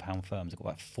multi-billion pound firms, have got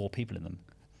like 4 people in them.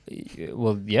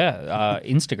 Well,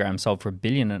 Instagram sold for $1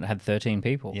 billion and it had 13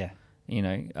 people.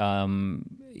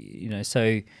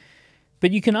 So.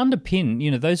 But you can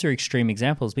underpin, those are extreme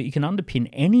examples, but you can underpin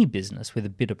any business with a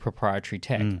bit of proprietary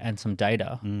tech and some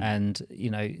data and,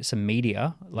 some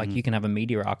media. Like you can have a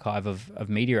media archive of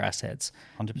media assets.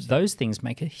 100%. Those things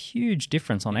make a huge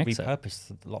difference on exit.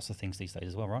 Repurpose lots of things these days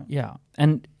as well, right? Yeah.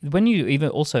 And when you even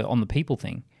also on the people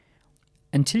thing,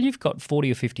 until you've got 40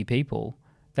 or 50 people,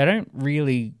 they don't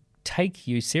really take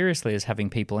you seriously as having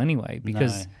people anyway,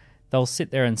 because they'll sit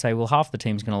there and say, well, half the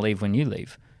team's going to leave when you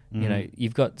leave.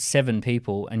 You've got 7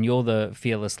 people and you're the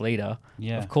fearless leader.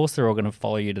 Yeah. Of course, they're all going to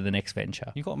follow you to the next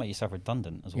venture. You've got to make yourself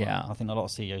redundant as well. Yeah. I think a lot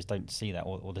of CEOs don't see that,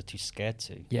 or they're too scared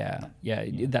to. Yeah.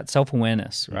 That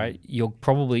self-awareness, right?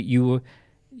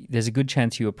 There's a good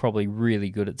chance you were probably really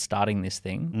good at starting this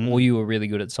thing, or you were really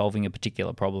good at solving a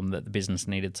particular problem that the business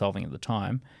needed solving at the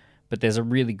time. But there's a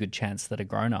really good chance that a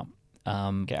grown-up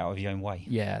get out of your own way.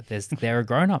 Yeah, there are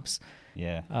grown-ups.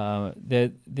 Yeah.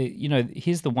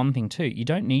 Here's the one thing too. You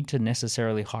don't need to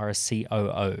necessarily hire a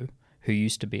COO who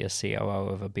used to be a COO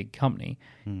of a big company.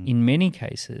 In many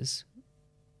cases,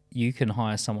 you can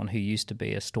hire someone who used to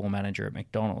be a store manager at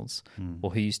McDonald's,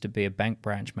 or who used to be a bank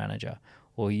branch manager,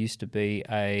 or used to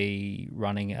be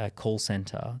running a call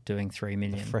center doing 3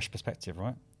 million. A fresh perspective,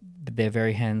 right? But they're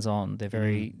very hands-on. They're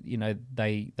very,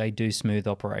 they do smooth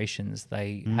operations.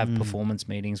 They have performance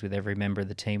meetings with every member of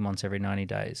the team once every 90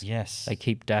 days. Yes. They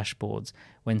keep dashboards.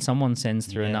 When someone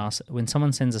sends when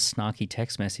someone sends a snarky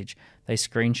text message, they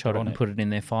screenshot it and put it in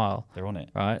their file. They're on it.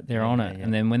 Right? They're on it. Yeah.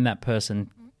 And then when that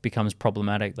person becomes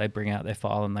problematic, they bring out their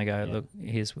file and they go, look,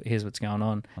 here's what's going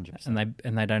on. 100%.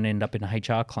 And they don't end up in a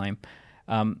HR claim.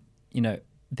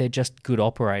 They're just good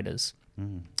operators.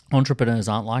 Entrepreneurs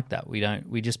aren't like that.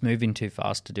 We just move in too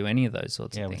fast to do any of those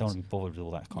sorts of things. We don't want to be bothered with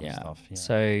all that kind of stuff. Yeah.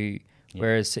 So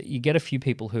whereas you get a few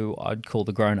people who I'd call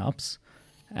the grown-ups,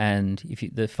 and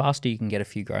the faster you can get a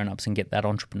few grown-ups and get that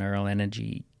entrepreneurial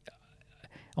energy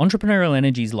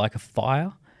is like a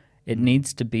fire. It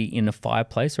needs to be in a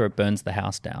fireplace or it burns the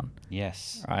house down.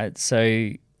 Yes. Right. So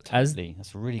that's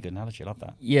a really good analogy. I love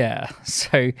that. Yeah.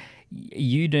 So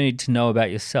you need to know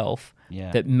about yourself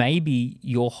that maybe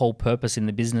your whole purpose in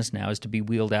the business now is to be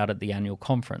wheeled out at the annual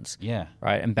conference. Yeah.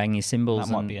 Right. And bang your cymbals.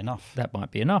 That might be enough. That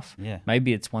might be enough. Yeah.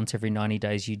 Maybe it's once every 90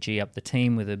 days you G up the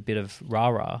team with a bit of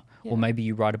rah-rah, or maybe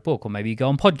you write a book, or maybe you go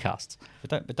on podcasts.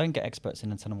 But don't get experts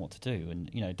in and tell them what to do. And,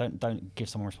 don't give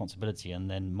someone responsibility and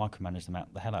then micromanage them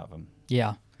the hell out of them.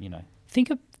 Yeah.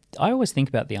 I always think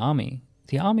about the army.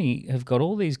 The army have got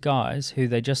all these guys who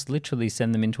they just literally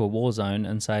send them into a war zone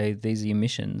and say, these are your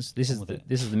missions. This is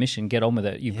the mission. Get on with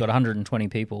it. You've got 120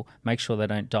 people. Make sure they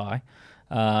don't die.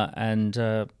 And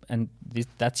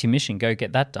that's your mission. Go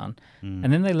get that done.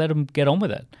 And then they let them get on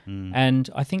with it. And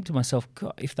I think to myself,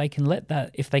 God, if they can let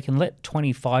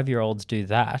 25-year-olds do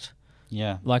that,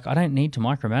 like I don't need to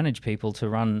micromanage people to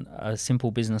run a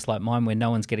simple business like mine where no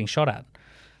one's getting shot at.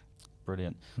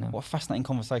 Brilliant. No. What a fascinating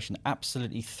conversation.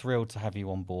 Absolutely thrilled to have you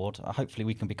on board. Hopefully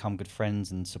we can become good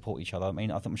friends and support each other. I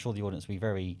mean, I'm sure the audience will be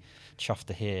very chuffed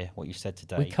to hear what you said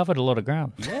today. We covered a lot of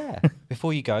ground. Yeah.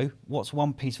 Before you go, what's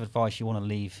one piece of advice you want to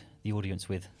leave the audience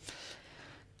with?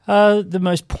 The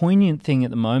most poignant thing at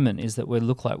the moment is that we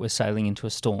look like we're sailing into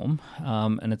a storm,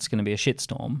 and it's going to be a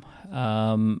shitstorm.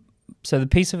 So the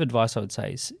piece of advice I would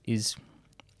say is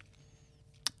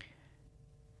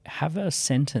have a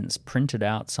sentence printed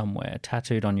out somewhere,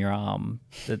 tattooed on your arm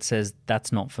that says,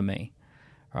 that's not for me,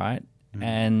 right?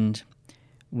 And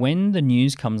when the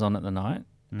news comes on at the night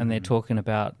and they're talking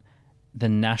about the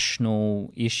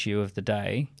national issue of the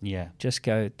day, just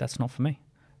go, that's not for me,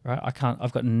 right?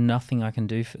 I've got nothing I can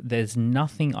do. There's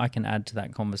nothing I can add to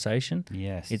that conversation.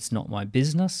 Yes. It's not my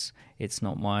business. It's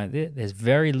not there's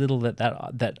very little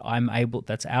that I'm able,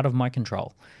 that's out of my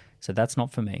control. So that's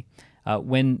not for me.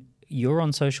 When you're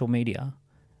on social media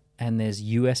and there's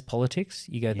US politics,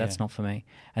 you go, that's not for me.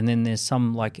 And then there's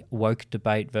some like woke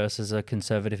debate versus a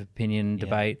conservative opinion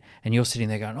debate, and you're sitting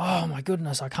there going, oh my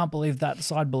goodness, I can't believe that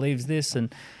side believes this,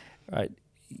 and right,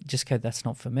 just go, that's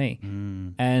not for me.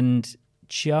 And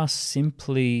just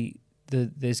simply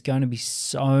there's going to be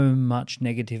so much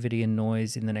negativity and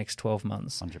noise in the next 12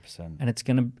 months. 100%. And it's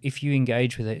going to, if you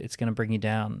engage with it, it's going to bring you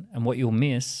down. And what you'll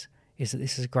miss is that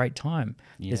this is a great time.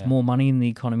 There's more money in the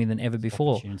economy than ever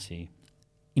before.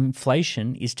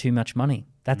 Inflation is too much money.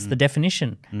 That's the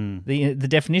definition. The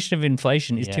definition of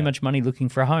inflation is too much money looking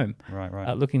for a home,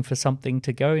 looking for something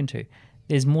to go into.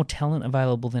 There's more talent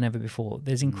available than ever before.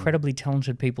 There's incredibly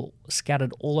talented people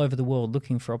scattered all over the world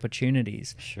looking for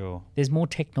opportunities. Sure. There's more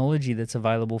technology that's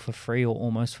available for free or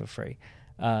almost for free.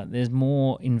 There's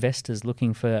more investors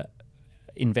looking for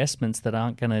investments that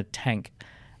aren't going to tank.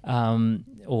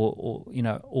 Or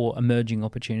emerging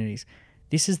opportunities.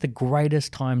 This is the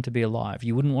greatest time to be alive.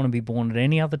 You wouldn't want to be born at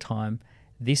any other time.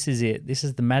 This is it. This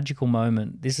is the magical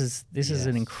moment. This is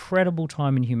an incredible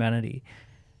time in humanity.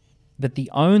 But the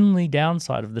only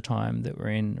downside of the time that we're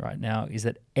in right now is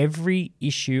that every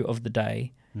issue of the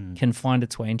day can find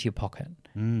its way into your pocket.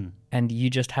 And you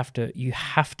just have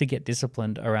to get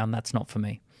disciplined around that's not for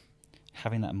me.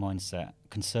 Having that mindset,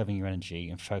 conserving your energy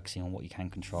and focusing on what you can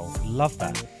control. Love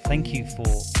that. Thank you for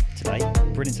today.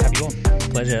 Brilliant to have you on.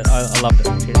 Pleasure. I loved it.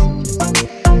 Cheers.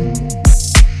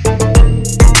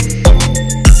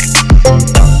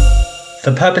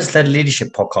 The Purpose-Led Leadership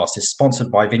Podcast is sponsored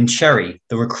by Vincere,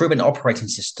 the recruitment operating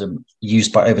system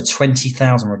used by over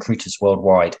 20,000 recruiters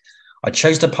worldwide. I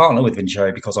chose to partner with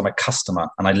Vincere because I'm a customer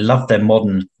and I love their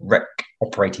modern rec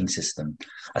operating system,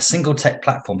 a single tech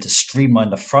platform to streamline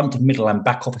the front, middle and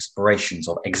back office operations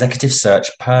of executive search,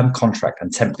 perm, contract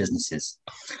and temp businesses.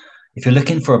 If you're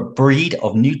looking for a breed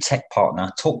of new tech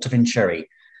partner, talk to Vincere.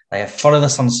 They have followed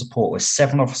us on support with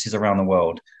 7 offices around the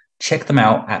world. Check them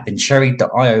out at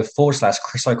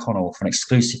vincere.io/Chris O'Connell for an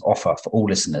exclusive offer for all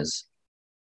listeners.